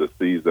part of the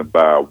season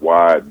by a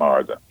wide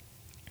margin.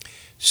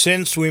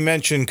 Since we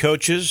mentioned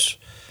coaches,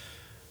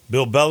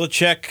 Bill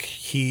Belichick,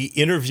 he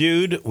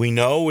interviewed, we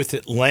know, with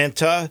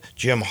Atlanta.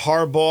 Jim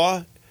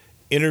Harbaugh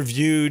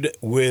interviewed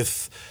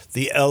with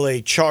the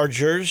L.A.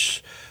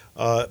 Chargers.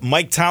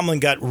 Mike Tomlin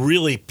got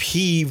really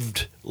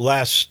peeved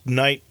last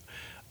night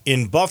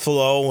in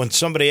Buffalo when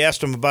somebody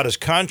asked him about his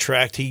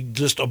contract. He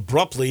just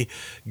abruptly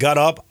got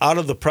up out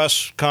of the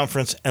press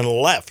conference and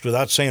left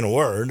without saying a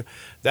word.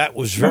 That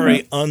was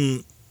very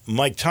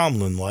un-Mike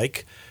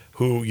Tomlin-like,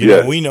 who,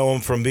 we know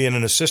him from being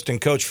an assistant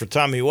coach for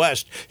Tommy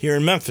West here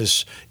in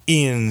Memphis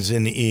eons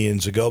and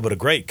eons ago, but a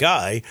great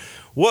guy.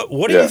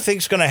 What do you think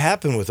is going to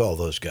happen with all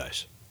those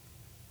guys?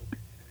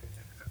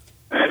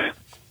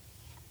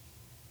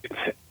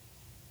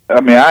 I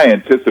mean, I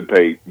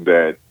anticipate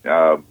that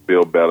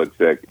Bill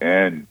Belichick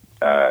and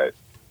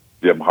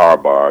Jim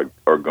Harbaugh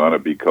are going to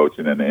be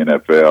coaching in the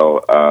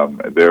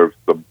NFL. There's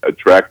some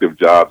attractive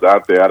jobs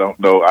out there. I don't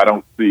know. I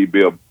don't see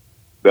Bill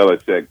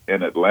Belichick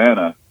in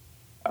Atlanta,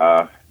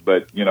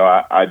 but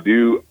I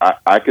do.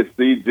 I could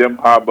see Jim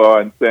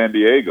Harbaugh in San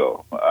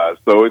Diego.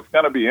 So it's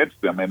going to be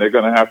interesting. I mean, they're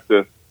going to have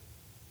to,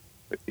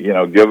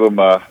 give him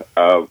a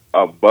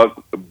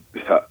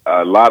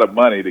lot of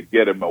money to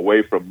get him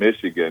away from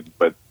Michigan.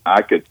 But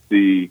I could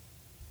see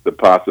the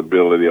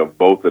possibility of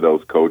both of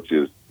those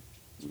coaches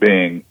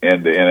being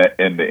in the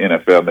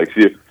NFL next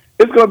year.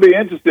 It's going to be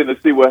interesting to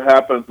see what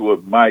happens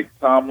with Mike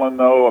Tomlin,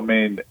 though. I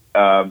mean,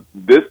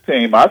 this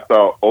team, I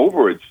thought,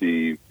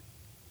 overachieved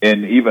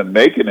in even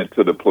making it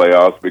to the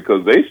playoffs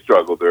because they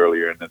struggled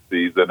earlier in the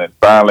season and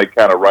finally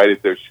kind of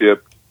righted their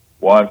ship,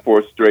 won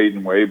 4 straight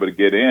and were able to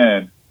get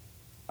in.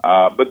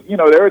 But,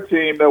 they're a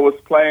team that was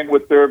playing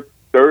with their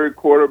third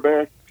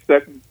quarterback,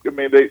 second. I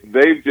mean,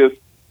 they've just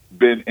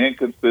been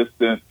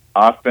inconsistent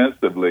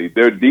offensively.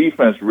 Their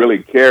defense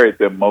really carried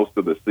them most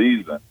of the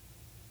season.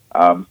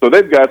 So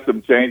they've got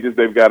some changes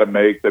they've got to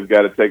make. They've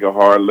got to take a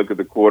hard look at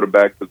the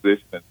quarterback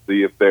position and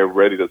see if they're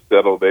ready to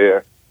settle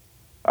there.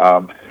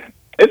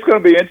 It's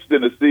going to be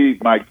interesting to see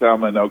Mike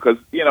Tomlin, though, because,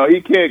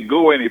 he can't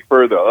go any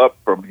further up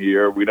from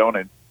here. We don't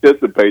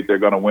anticipate they're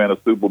going to win a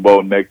Super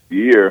Bowl next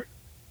year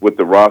with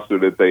the roster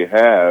that they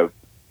have.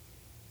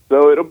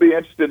 So it'll be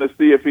interesting to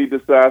see if he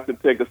decides to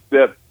take a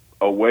step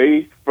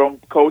away from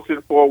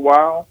coaching for a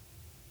while.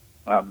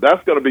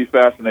 That's going to be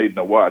fascinating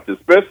to watch,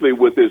 especially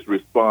with his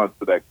response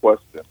to that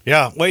question.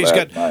 Yeah, well,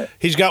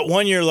 he's got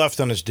 1 year left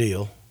on his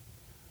deal.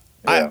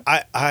 Yeah.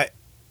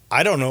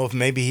 I don't know if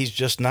maybe he's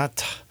just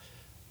not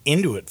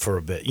into it for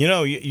a bit.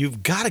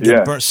 You've got to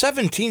get burnt.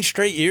 17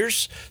 straight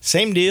years,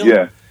 same deal.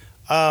 Yeah,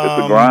 it's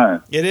a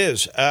grind. It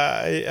is.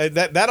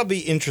 That'll be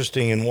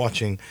interesting in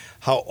watching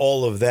how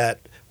all of that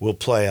will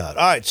play out.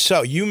 All right,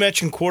 so you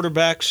mentioned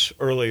quarterbacks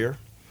earlier.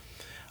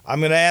 I'm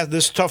going to ask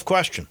this tough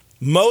question.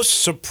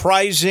 Most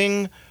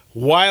surprising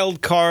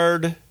wild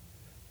card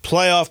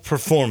playoff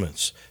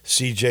performance: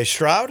 C.J.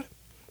 Stroud,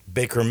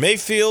 Baker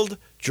Mayfield,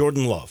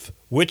 Jordan Love.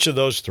 Which of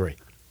those 3?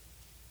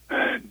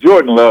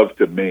 Jordan Love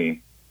to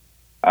me,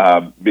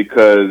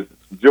 because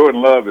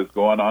Jordan Love is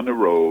going on the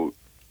road.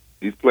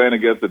 He's playing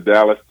against a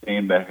Dallas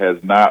team that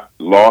has not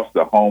lost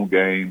a home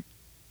game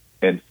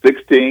in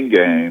 16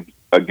 games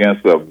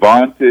against a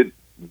vaunted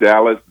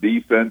Dallas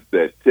defense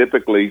that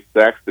typically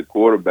sacks the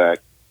quarterback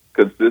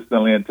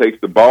consistently and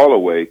takes the ball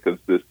away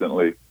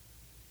consistently.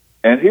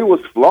 And he was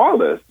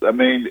flawless. I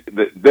mean,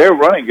 their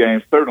running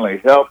game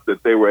certainly helped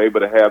that they were able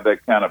to have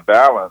that kind of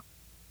balance.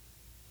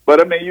 But,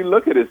 I mean, you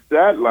look at his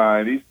stat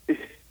line,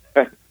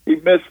 he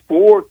missed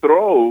 4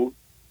 throws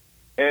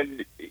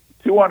and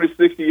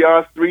 260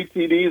 yards, 3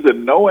 TDs,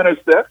 and no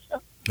interception.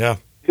 Yeah.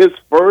 His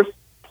first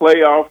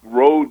playoff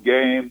road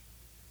game.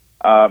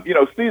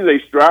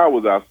 C.J. Stroud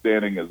was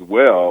outstanding as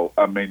well.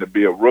 I mean, to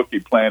be a rookie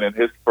playing in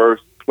his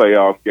first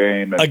playoff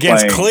game. And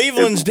against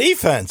Cleveland's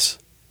defense.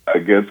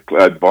 Against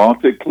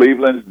vaunted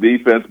Cleveland's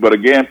defense, but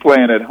again,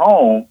 playing at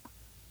home,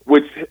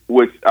 which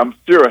I'm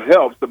sure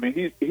helps. I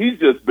mean, he's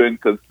just been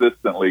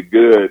consistently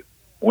good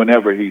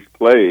whenever he's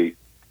played.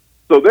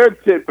 So they're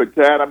tit for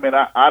tat. I mean,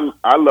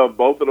 I love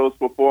both of those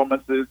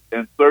performances,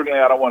 and certainly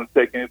I don't want to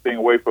take anything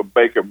away from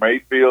Baker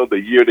Mayfield. The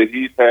year that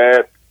he's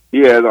had, he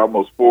has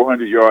almost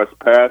 400 yards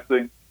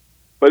passing,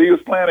 but he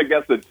was playing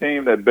against a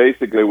team that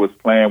basically was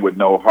playing with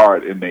no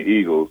heart in the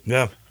Eagles.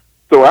 Yeah.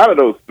 So out of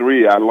those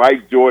three, I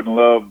like Jordan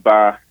Love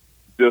by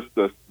just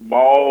a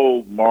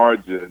small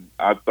margin.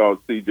 I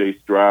thought C.J.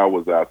 Stroud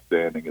was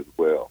outstanding as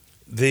well.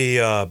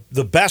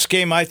 The best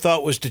game I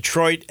thought was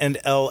Detroit and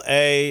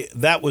L.A.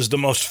 That was the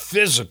most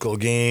physical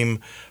game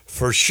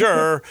for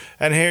sure.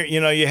 And here,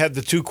 you had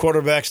the two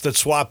quarterbacks that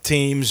swapped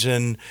teams,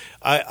 and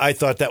I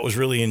thought that was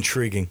really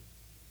intriguing.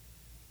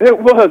 It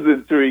was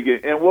intriguing,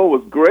 and what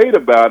was great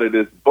about it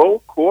is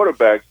both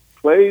quarterbacks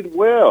played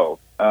well.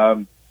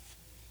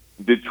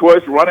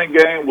 Detroit's running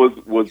game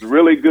was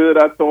really good,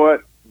 I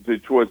thought.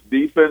 Detroit's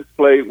defense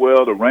played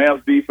well. The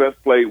Rams' defense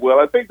played well.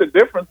 I think the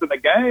difference in the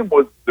game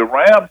was the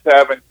Rams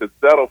having to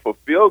settle for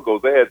field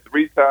goals. They had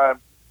 3 times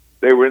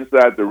they were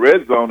inside the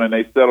red zone, and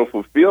they settled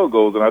for field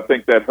goals, and I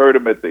think that hurt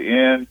them at the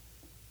end.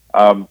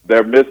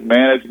 Their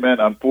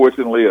mismanagement,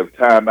 unfortunately, of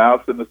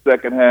timeouts in the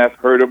second half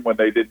hurt them when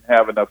they didn't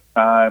have enough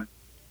time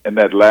in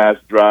that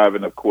last drive,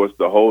 and, of course,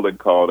 the holding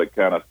call that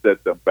kind of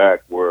set them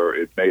back where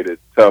it made it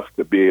tough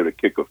to be able to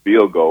kick a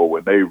field goal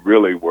when they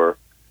really were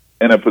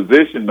in a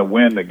position to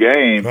win the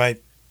game.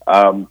 Right.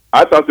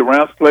 I thought the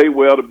Rams played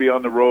well to be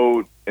on the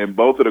road, and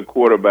both of the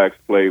quarterbacks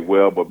played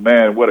well. But,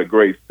 man, what a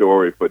great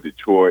story for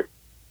Detroit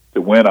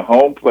to win a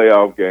home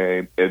playoff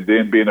game and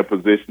then be in a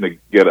position to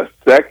get a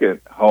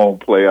second home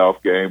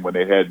playoff game when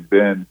they hadn't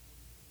been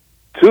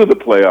to the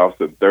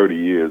playoffs in 30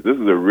 years. This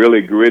is a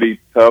really gritty,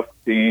 tough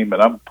team,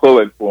 and I'm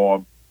pulling for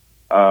them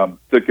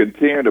to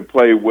continue to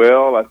play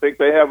well. I think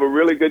they have a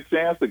really good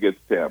chance against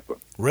Tampa.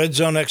 Red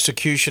zone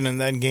execution in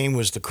that game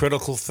was the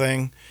critical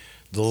thing.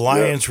 The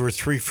Lions were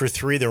 3 for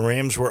 3. The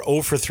Rams were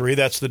 0 for 3.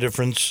 That's the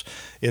difference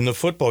in the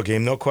football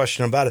game. No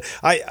question about it.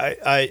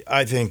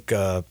 I think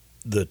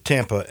the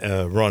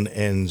Tampa run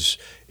ends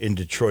in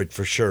Detroit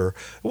for sure.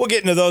 We'll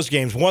get into those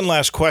games. One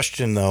last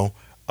question, though,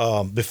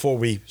 before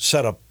we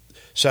set up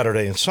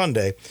Saturday and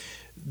Sunday.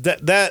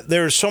 That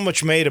there's so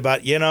much made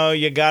about,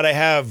 you got to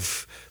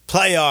have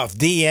playoff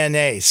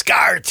DNA,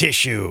 scar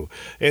tissue,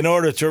 in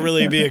order to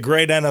really be a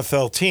great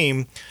NFL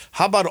team.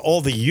 How about all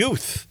the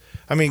youth?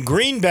 I mean,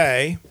 Green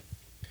Bay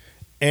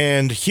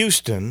and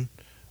Houston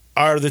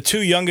are the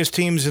two youngest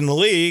teams in the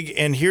league,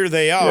 and here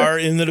they are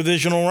in the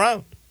divisional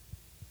round.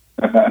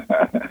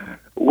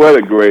 What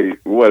a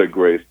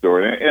great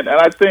story. And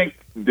I think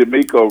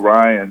DeMeco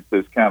Ryans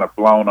has kind of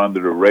flown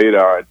under the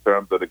radar in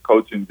terms of the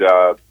coaching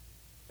job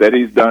that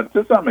he's done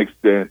to some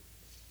extent.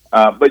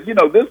 But,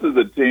 this is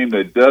a team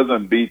that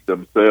doesn't beat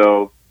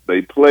themselves.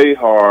 They play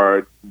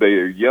hard. They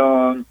are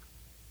young.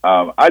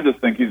 I just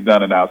think he's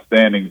done an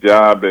outstanding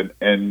job.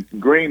 And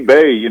Green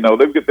Bay,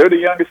 they're the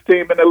youngest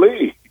team in the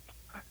league.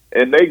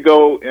 And they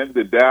go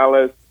into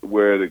Dallas,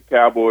 where the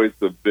Cowboys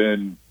have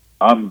been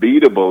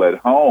unbeatable at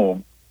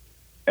home,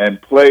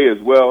 and play as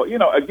well.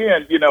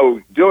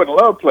 Jordan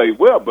Love played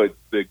well, but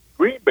the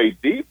Green Bay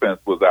defense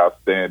was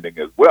outstanding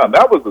as well. And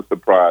that was a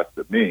surprise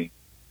to me.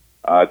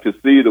 To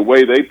see the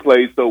way they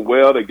play so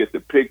well. They get the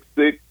pick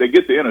six, they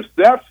get the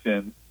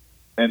interception,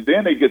 and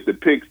then they get the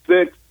pick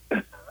six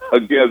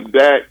against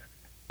Dak,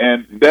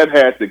 and that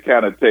had to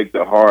kind of take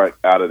the heart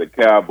out of the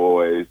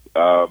Cowboys.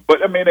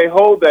 But, I mean, they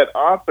hold that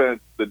offense,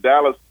 the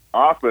Dallas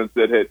offense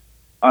that had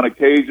on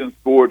occasion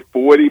scored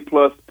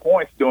 40-plus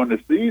points during the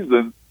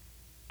season,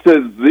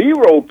 to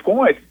 0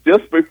 points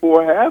just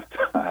before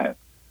halftime.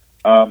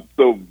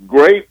 So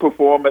great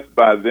performance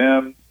by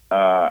them.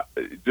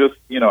 Just,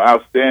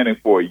 outstanding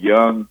for a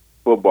young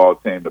football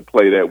team to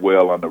play that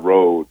well on the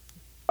road.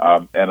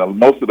 And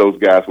most of those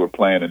guys were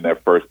playing in their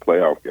first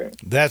playoff game.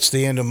 That's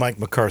the end of Mike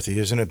McCarthy,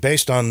 isn't it?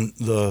 Based on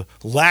the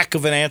lack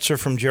of an answer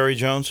from Jerry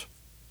Jones?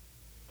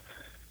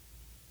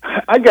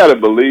 I got to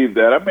believe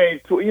that. I mean,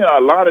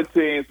 a lot of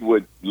teams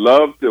would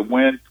love to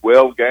win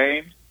 12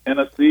 games in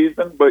a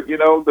season, but,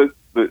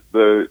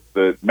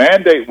 the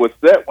mandate was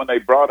set when they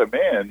brought him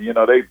in.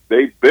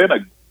 They've been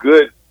a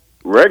good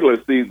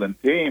regular season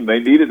team. They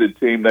needed a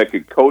team that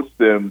could coach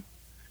them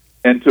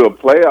into a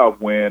playoff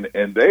win,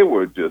 and they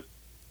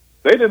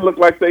didn't look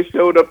like they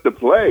showed up to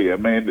play. I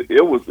mean,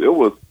 it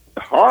was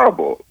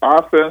horrible.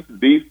 Offense,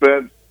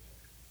 defense.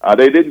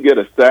 They didn't get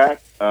a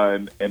sack,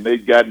 and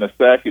they've gotten a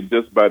sack in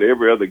just about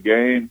every other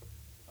game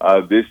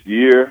this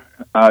year.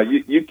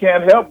 You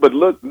can't help but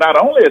look not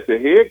only at the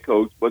head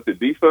coach, but the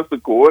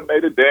defensive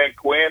coordinator. Dan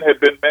Quinn had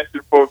been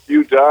mentioned for a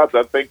few jobs.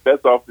 I think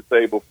that's off the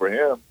table for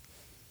him.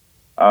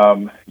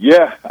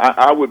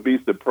 I would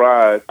be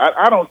surprised.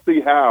 I don't see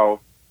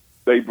how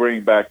they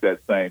bring back that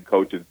same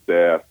coaching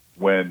staff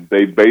when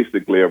they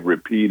basically have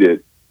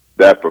repeated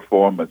that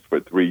performance for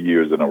 3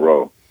 years in a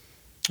row.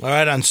 All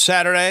right, on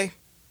Saturday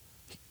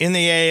in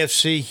the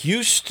AFC,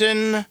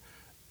 Houston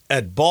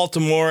at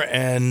Baltimore,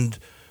 and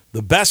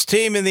the best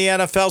team in the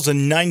NFL is a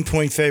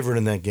 9-point favorite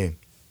in that game.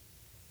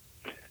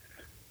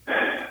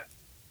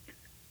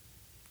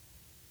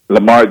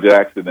 Lamar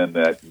Jackson and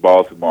that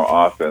Baltimore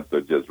offense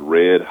are just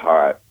red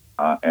hot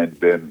and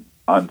been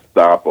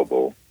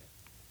unstoppable.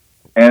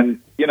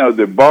 And, you know,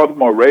 the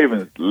Baltimore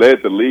Ravens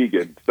led the league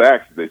in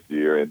sacks this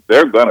year, and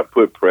they're going to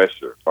put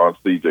pressure on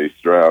C.J.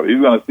 Stroud. He's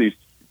going to see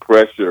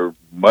pressure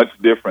much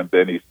different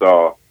than he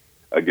saw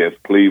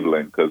against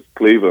Cleveland, because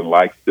Cleveland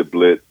likes to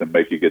blitz and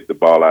make you get the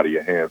ball out of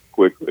your hands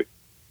quickly.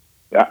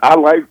 I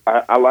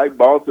like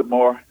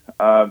Baltimore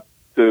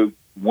to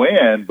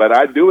win, but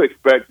I do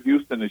expect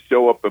Houston to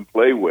show up and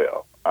play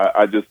well.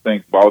 I just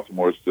think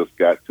Baltimore's just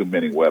got too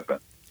many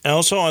weapons.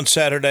 Also on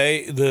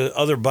Saturday, the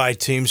other bye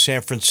team,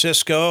 San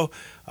Francisco,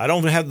 I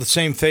don't have the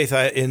same faith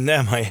in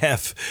them I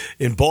have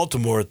in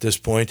Baltimore at this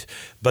point,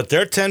 but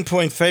they're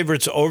 10-point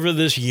favorites over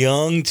this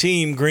young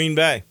team, Green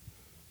Bay.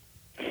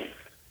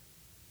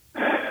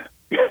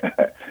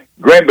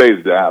 Green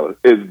Bay's Dallas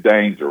is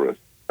dangerous.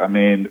 I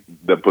mean,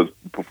 the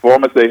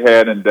performance they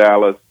had in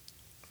Dallas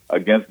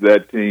against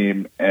that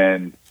team,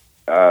 and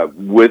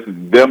with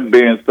them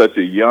being such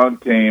a young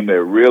team,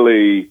 they're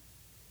really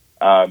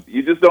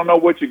you just don't know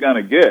what you're going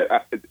to get.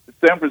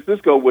 San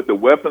Francisco, with the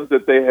weapons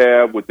that they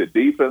have, with the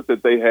defense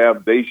that they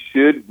have, they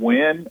should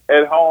win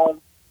at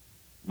home.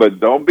 But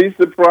don't be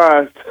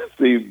surprised to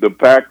see the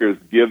Packers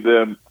give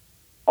them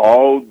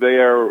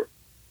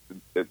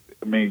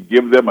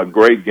give them a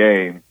great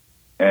game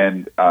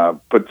and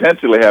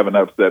potentially have an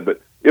upset.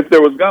 But if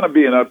there was going to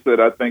be an upset,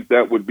 I think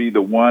that would be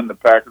the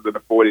Packers and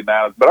the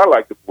 49ers. But I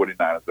like the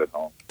 49ers at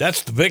home.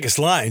 That's the biggest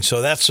line,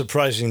 so that's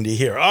surprising to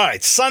hear. All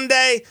right,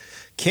 Sunday,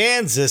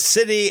 Kansas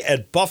City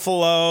at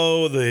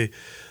Buffalo.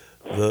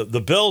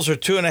 The Bills are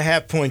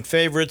 2.5-point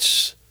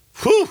favorites.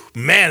 Whew,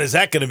 man, is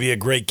that going to be a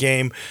great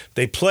game.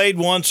 They played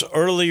once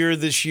earlier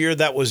this year.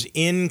 That was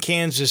in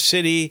Kansas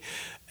City,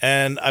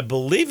 and I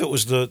believe it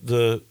was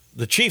the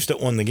Chiefs that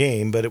won the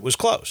game, but it was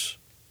close.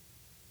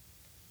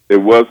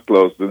 It was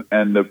close,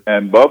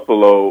 and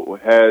Buffalo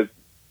has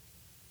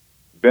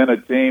been a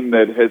team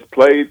that has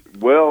played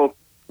well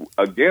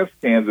against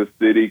Kansas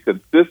City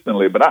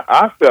consistently. But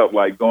I felt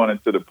like going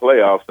into the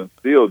playoffs, and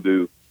still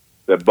do,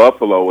 that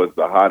Buffalo is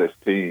the hottest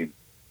team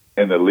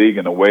in the league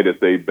in the way that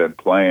they've been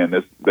playing.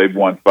 They've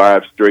won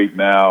 5 straight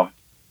now,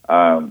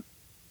 and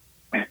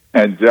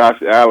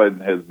Josh Allen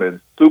has been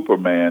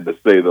Superman, to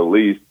say the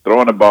least,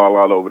 throwing the ball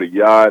all over the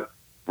yard,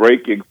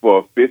 breaking for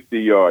a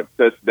 50-yard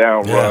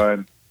touchdown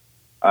run.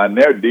 And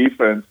their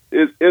defense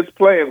is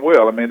playing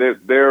well. I mean,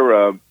 they're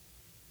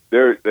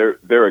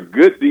a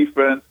good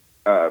defense.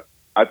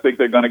 I think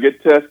they're going to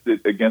get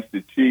tested against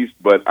the Chiefs,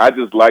 but I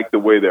just like the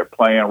way they're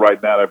playing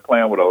right now. They're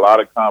playing with a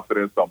lot of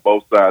confidence on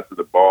both sides of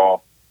the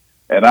ball,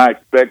 and I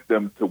expect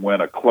them to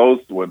win a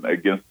close one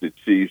against the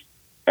Chiefs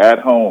at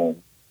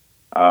home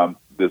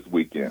this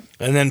weekend.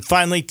 And then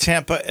finally,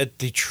 Tampa at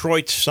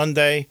Detroit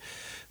Sunday.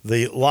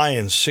 The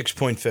Lions,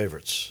 6-point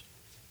favorites.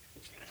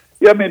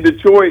 Yeah, I mean,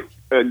 Detroit,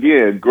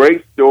 again,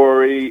 great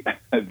story.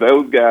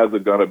 Those guys are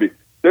going to be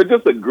 – they're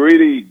just a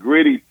gritty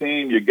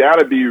team. You got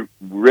to be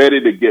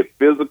ready to get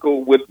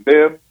physical with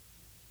them.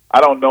 I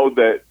don't know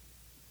that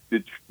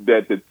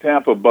the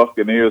Tampa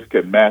Buccaneers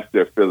can match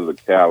their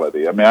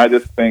physicality. I mean, I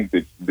just think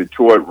that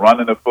Detroit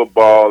running the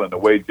football and the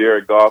way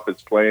Jared Goff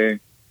is playing,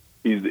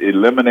 he's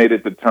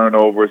eliminated the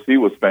turnovers. He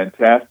was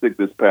fantastic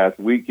this past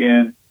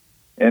weekend.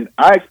 And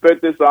I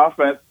expect this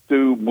offense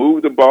to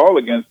move the ball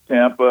against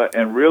Tampa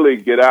and really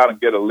get out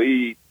and get a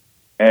lead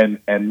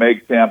and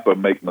make Tampa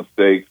make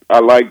mistakes. I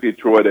like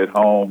Detroit at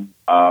home,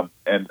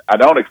 and I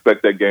don't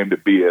expect that game to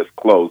be as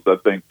close. I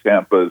think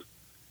Tampa's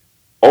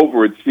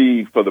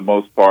overachieved for the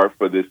most part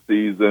for this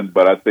season,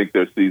 but I think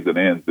their season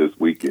ends this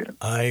weekend.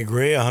 I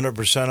agree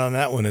 100% on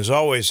that one. As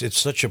always, it's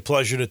such a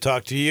pleasure to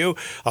talk to you.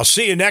 I'll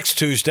see you next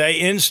Tuesday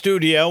in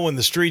studio when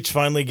the streets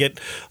finally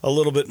get a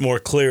little bit more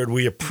cleared.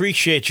 We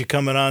appreciate you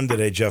coming on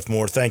today, Jeff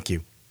Moore. Thank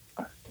you.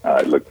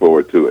 I look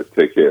forward to it.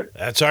 Take care.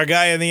 That's our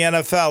guy in the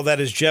NFL.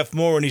 That is Jeff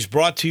Moore, and he's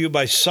brought to you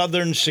by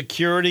Southern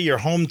Security, your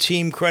home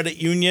team credit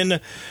union.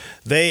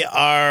 They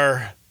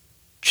are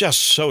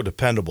just so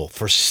dependable.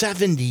 For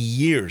 70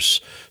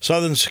 years,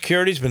 Southern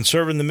Security's been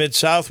serving the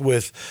Mid-South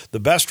with the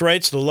best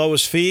rates, the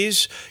lowest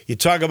fees. You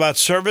talk about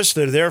service,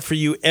 they're there for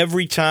you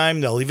every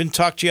time. They'll even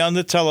talk to you on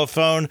the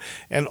telephone,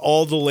 and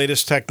all the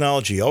latest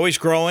technology. Always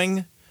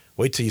growing.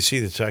 Wait till you see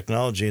the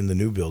technology in the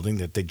new building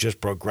that they just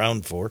broke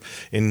ground for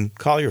in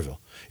Collierville.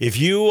 If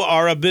you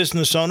are a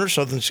business owner,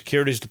 Southern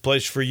Security is the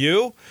place for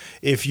you.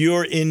 If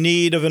you're in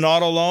need of an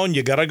auto loan,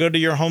 you got to go to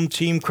your home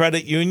team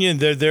credit union.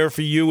 They're there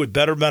for you with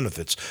better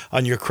benefits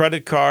on your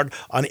credit card.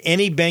 On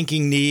any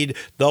banking need,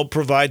 they'll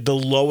provide the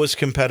lowest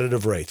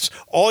competitive rates.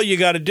 All you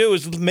got to do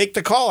is make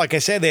the call. Like I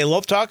say, they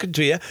love talking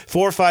to you.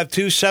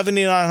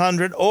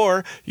 452-7900,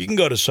 or you can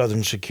go to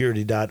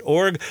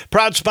southernsecurity.org.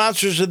 Proud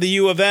sponsors of the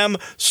U of M,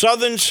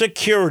 Southern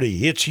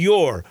Security. It's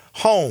your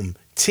home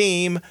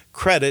team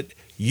credit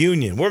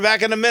Union. We're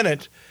back in a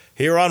minute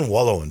here on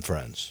Wolo and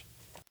Friends.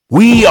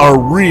 We are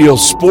real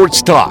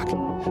sports talk.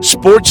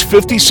 Sports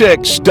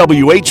 56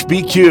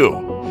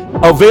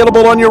 WHBQ.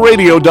 Available on your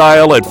radio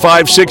dial at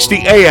 560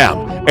 AM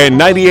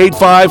and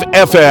 98.5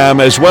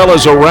 FM, as well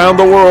as around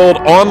the world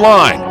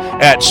online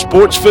at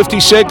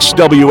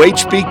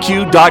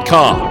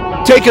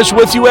sports56whbq.com. Take us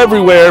with you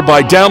everywhere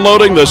by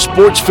downloading the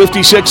Sports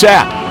 56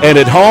 app. And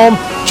at home,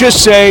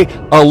 just say,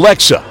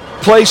 Alexa,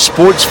 play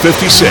Sports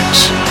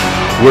 56.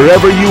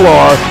 Wherever you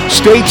are,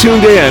 stay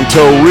tuned in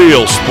to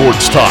real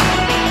sports talk.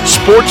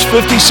 Sports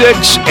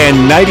 56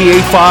 and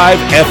 98.5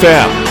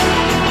 FM.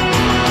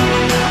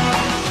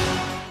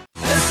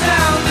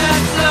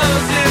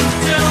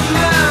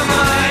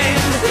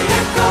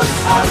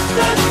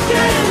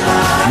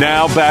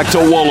 Now back to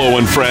Wolo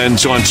and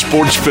Friends on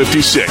Sports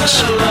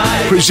 56.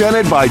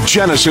 Presented by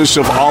Genesis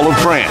of Olive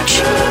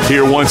Branch.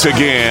 Here once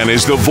again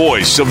is the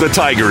voice of the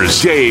Tigers,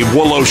 Dave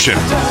Woloshin.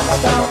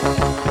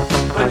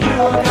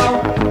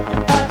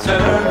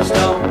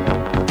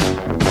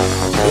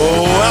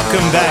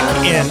 Welcome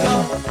back in.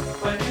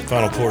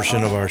 Final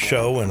portion of our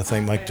show, and I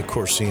thank Mike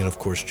Decourcy and, of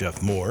course,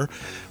 Jeff Moore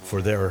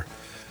for their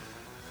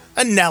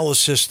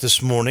analysis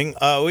this morning.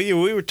 We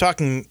were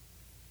talking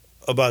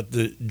about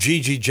the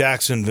Gigi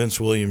Jackson, Vince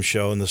Williams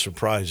show and the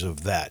surprise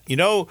of that. You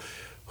know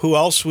who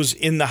else was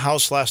in the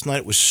house last night?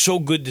 It was so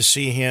good to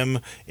see him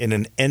in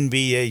an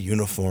NBA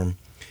uniform,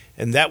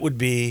 and that would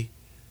be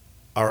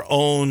our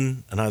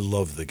own, and I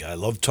love the guy. I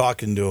love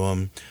talking to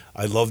him.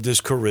 I loved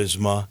his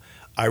charisma.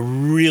 I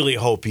really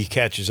hope he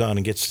catches on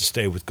and gets to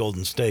stay with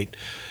Golden State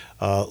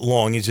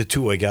long. He's a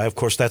two-way guy. Of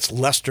course, that's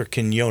Lester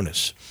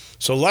Quinones.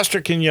 So Lester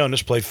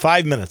Quinones played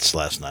 5 minutes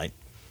last night.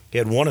 He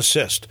had 1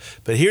 assist.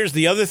 But here's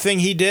the other thing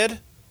he did,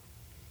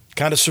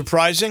 kind of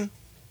surprising.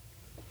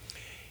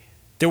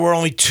 There were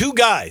only 2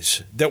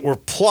 guys that were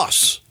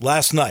plus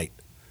last night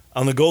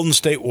on the Golden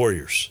State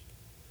Warriors.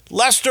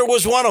 Lester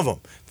was one of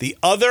them. The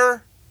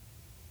other,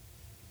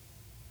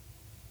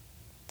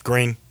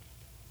 Green,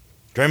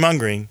 Draymond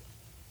Green,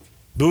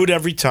 booed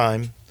every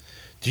time.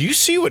 Do you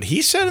see what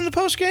he said in the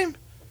postgame?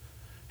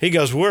 He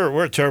goes,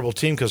 we're a terrible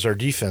team because our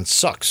defense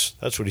sucks.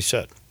 That's what he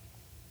said.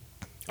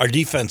 Our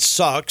defense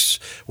sucks.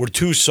 We're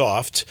too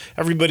soft.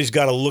 Everybody's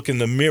got to look in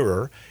the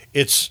mirror.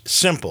 It's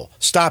simple.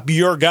 Stop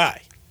your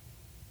guy.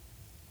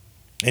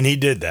 And he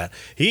did that.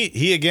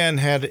 He again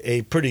had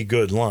a pretty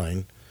good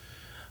line.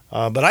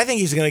 But I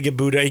think he's going to get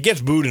booed. He gets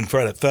booed in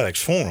front of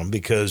FedEx Forum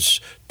because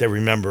they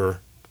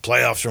remember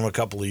playoffs from a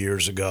couple of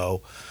years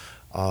ago.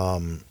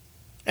 And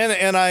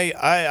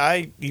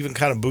I even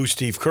kind of boo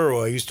Steve Kerr, who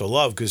I used to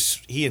love,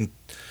 because he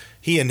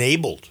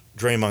enabled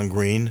Draymond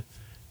Green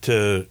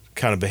to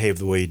kind of behave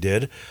the way he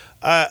did.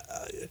 I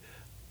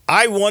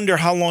wonder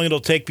how long it'll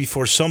take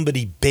before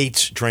somebody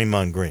baits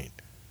Draymond Green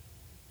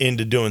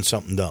into doing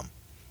something dumb.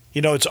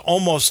 You know, it's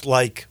almost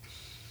like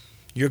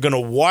you're going to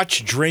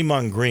watch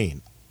Draymond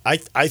Green, I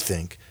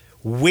think,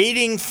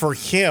 waiting for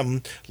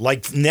him,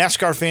 like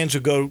NASCAR fans who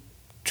go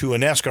to a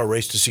NASCAR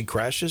race to see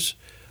crashes.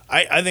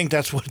 I think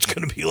that's what it's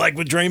going to be like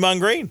with Draymond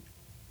Green.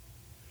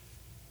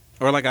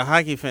 Or like a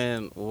hockey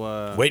fan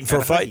waiting for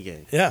a fight.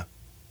 Game. Yeah.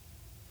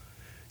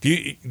 Do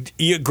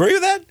you agree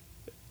with that?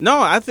 No,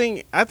 I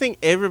think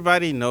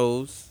everybody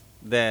knows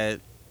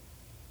that,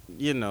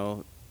 you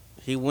know,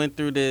 he went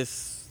through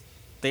this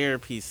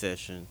therapy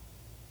session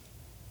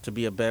to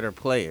be a better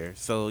player.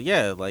 So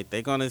yeah, like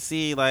they're gonna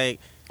see like.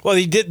 Well,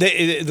 he did.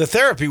 The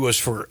therapy was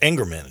for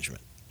anger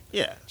management.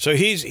 Yeah. So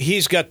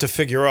he's got to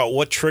figure out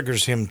what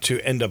triggers him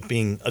to end up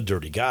being a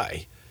dirty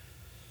guy.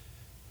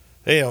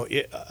 You know,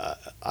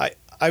 I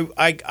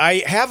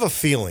have a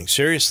feeling.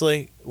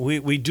 Seriously,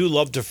 we do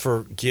love to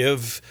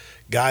forgive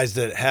guys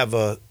that have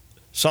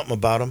something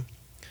about them.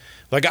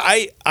 Like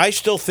I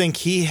still think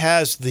he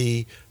has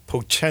the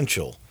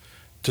potential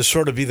to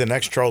sort of be the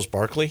next Charles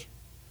Barkley,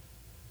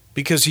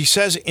 because he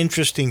says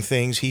interesting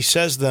things. He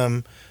says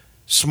them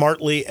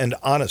smartly and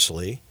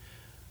honestly.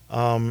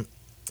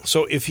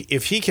 So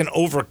if he can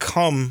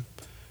overcome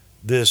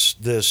this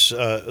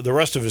the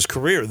rest of his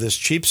career, this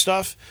cheap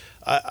stuff,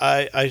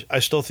 I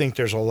still think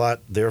there's a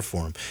lot there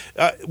for him.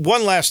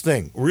 One last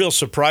thing, real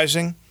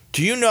surprising.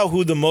 Do you know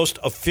who the most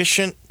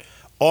efficient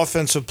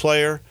offensive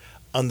player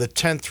on the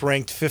 10th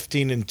ranked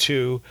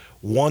 15-2,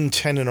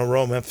 110 in a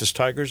row Memphis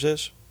Tigers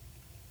is?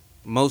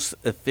 Most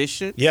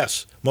efficient?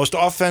 Yes, most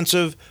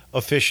offensive,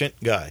 efficient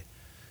guy.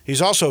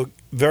 He's also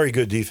very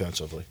good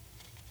defensively.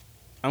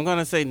 I'm going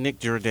to say Nick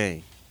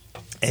Jourdain.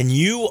 And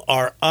you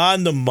are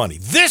on the money.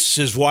 This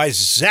is why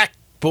Zach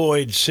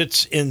Boyd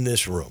sits in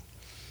this room.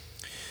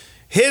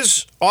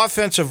 His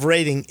offensive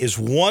rating is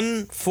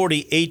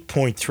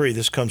 148.3.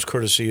 This comes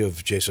courtesy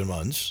of Jason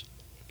Munz,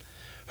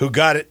 who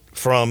got it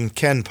from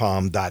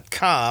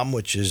KenPom.com,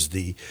 which is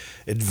the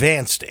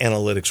advanced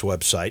analytics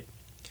website.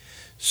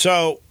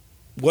 So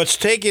what's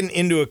taken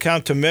into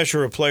account to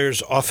measure a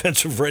player's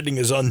offensive rating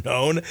is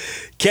unknown.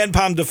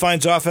 KenPom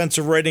defines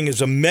offensive rating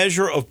as a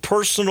measure of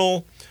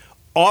personal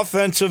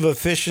offensive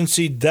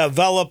efficiency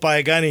developed by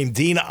a guy named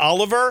Dean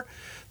Oliver.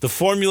 The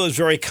formula is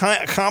very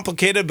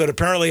complicated, but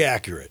apparently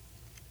accurate.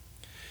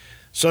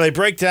 So they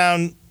break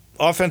down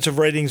offensive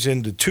ratings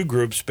into two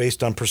groups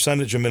based on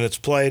percentage of minutes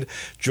played.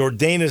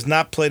 Jourdain has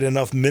not played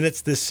enough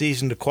minutes this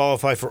season to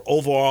qualify for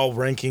overall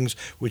rankings,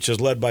 which is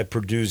led by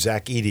Purdue's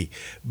Zach Edey.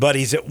 But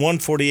he's at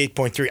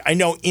 148.3. I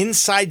know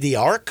inside the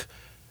arc,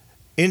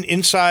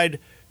 inside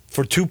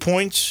for 2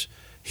 points,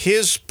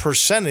 his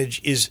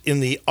percentage is in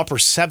the upper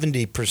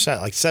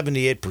 70%, like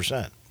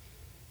 78%.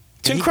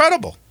 It's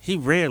incredible. He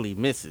rarely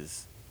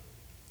misses.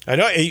 I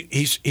know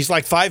he's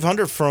like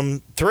 500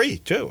 from three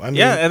too. I mean,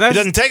 Yeah, and he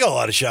doesn't take a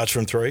lot of shots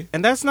from three.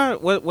 And that's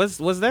not what was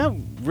that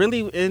really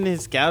in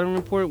his scouting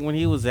report when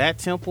he was at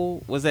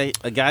Temple? Was that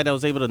a guy that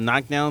was able to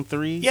knock down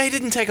threes? Yeah, he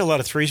didn't take a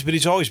lot of threes, but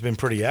he's always been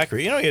pretty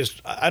accurate. You know,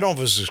 I don't know if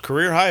it was his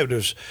career high, but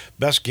his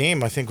best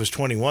game I think was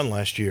 21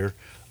 last year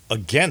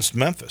against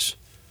Memphis.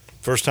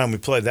 First time we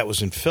played, that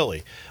was in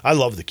Philly. I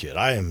love the kid.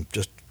 I am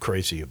just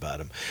crazy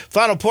about him.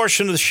 Final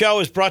portion of the show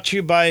is brought to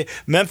you by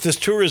Memphis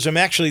Tourism.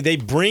 Actually, they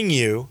bring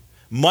you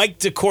Mike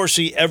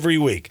Decourcy every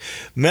week.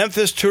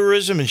 Memphis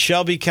Tourism in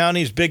Shelby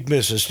County is big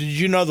business. Did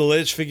you know the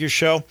latest figures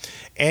show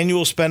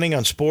annual spending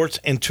on sports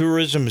and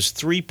tourism is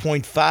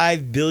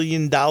 $3.5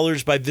 billion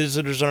by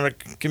visitors in our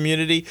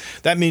community?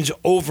 That means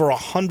over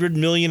 $100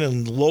 million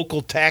in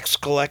local tax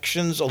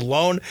collections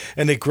alone,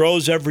 and it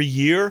grows every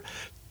year.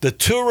 The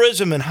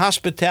tourism and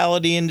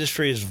hospitality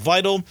industry is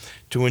vital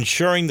to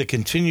ensuring the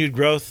continued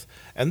growth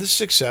and the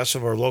success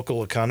of our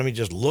local economy.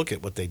 Just look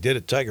at what they did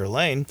at Tiger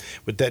Lane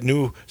with that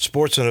new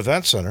sports and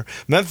event center.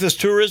 Memphis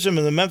Tourism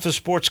and the Memphis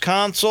Sports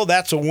Council,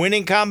 that's a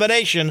winning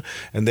combination,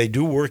 and they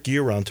do work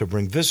year-round to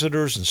bring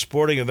visitors and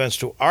sporting events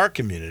to our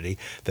community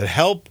that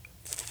help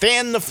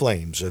fan the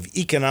flames of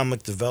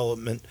economic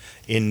development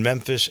in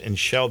Memphis and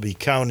Shelby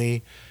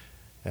County.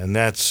 And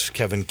that's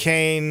Kevin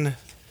Kane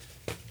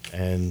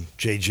and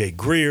J.J.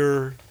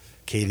 Greer,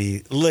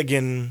 Katie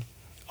Ligon,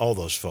 all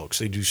those folks.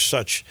 They do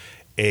such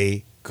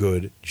a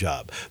good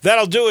job.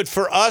 That'll do it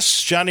for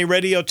us. Johnny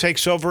Radio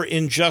takes over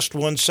in just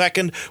 1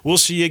 second. We'll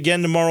see you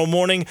again tomorrow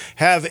morning.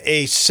 Have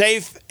a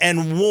safe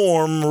and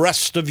warm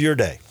rest of your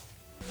day.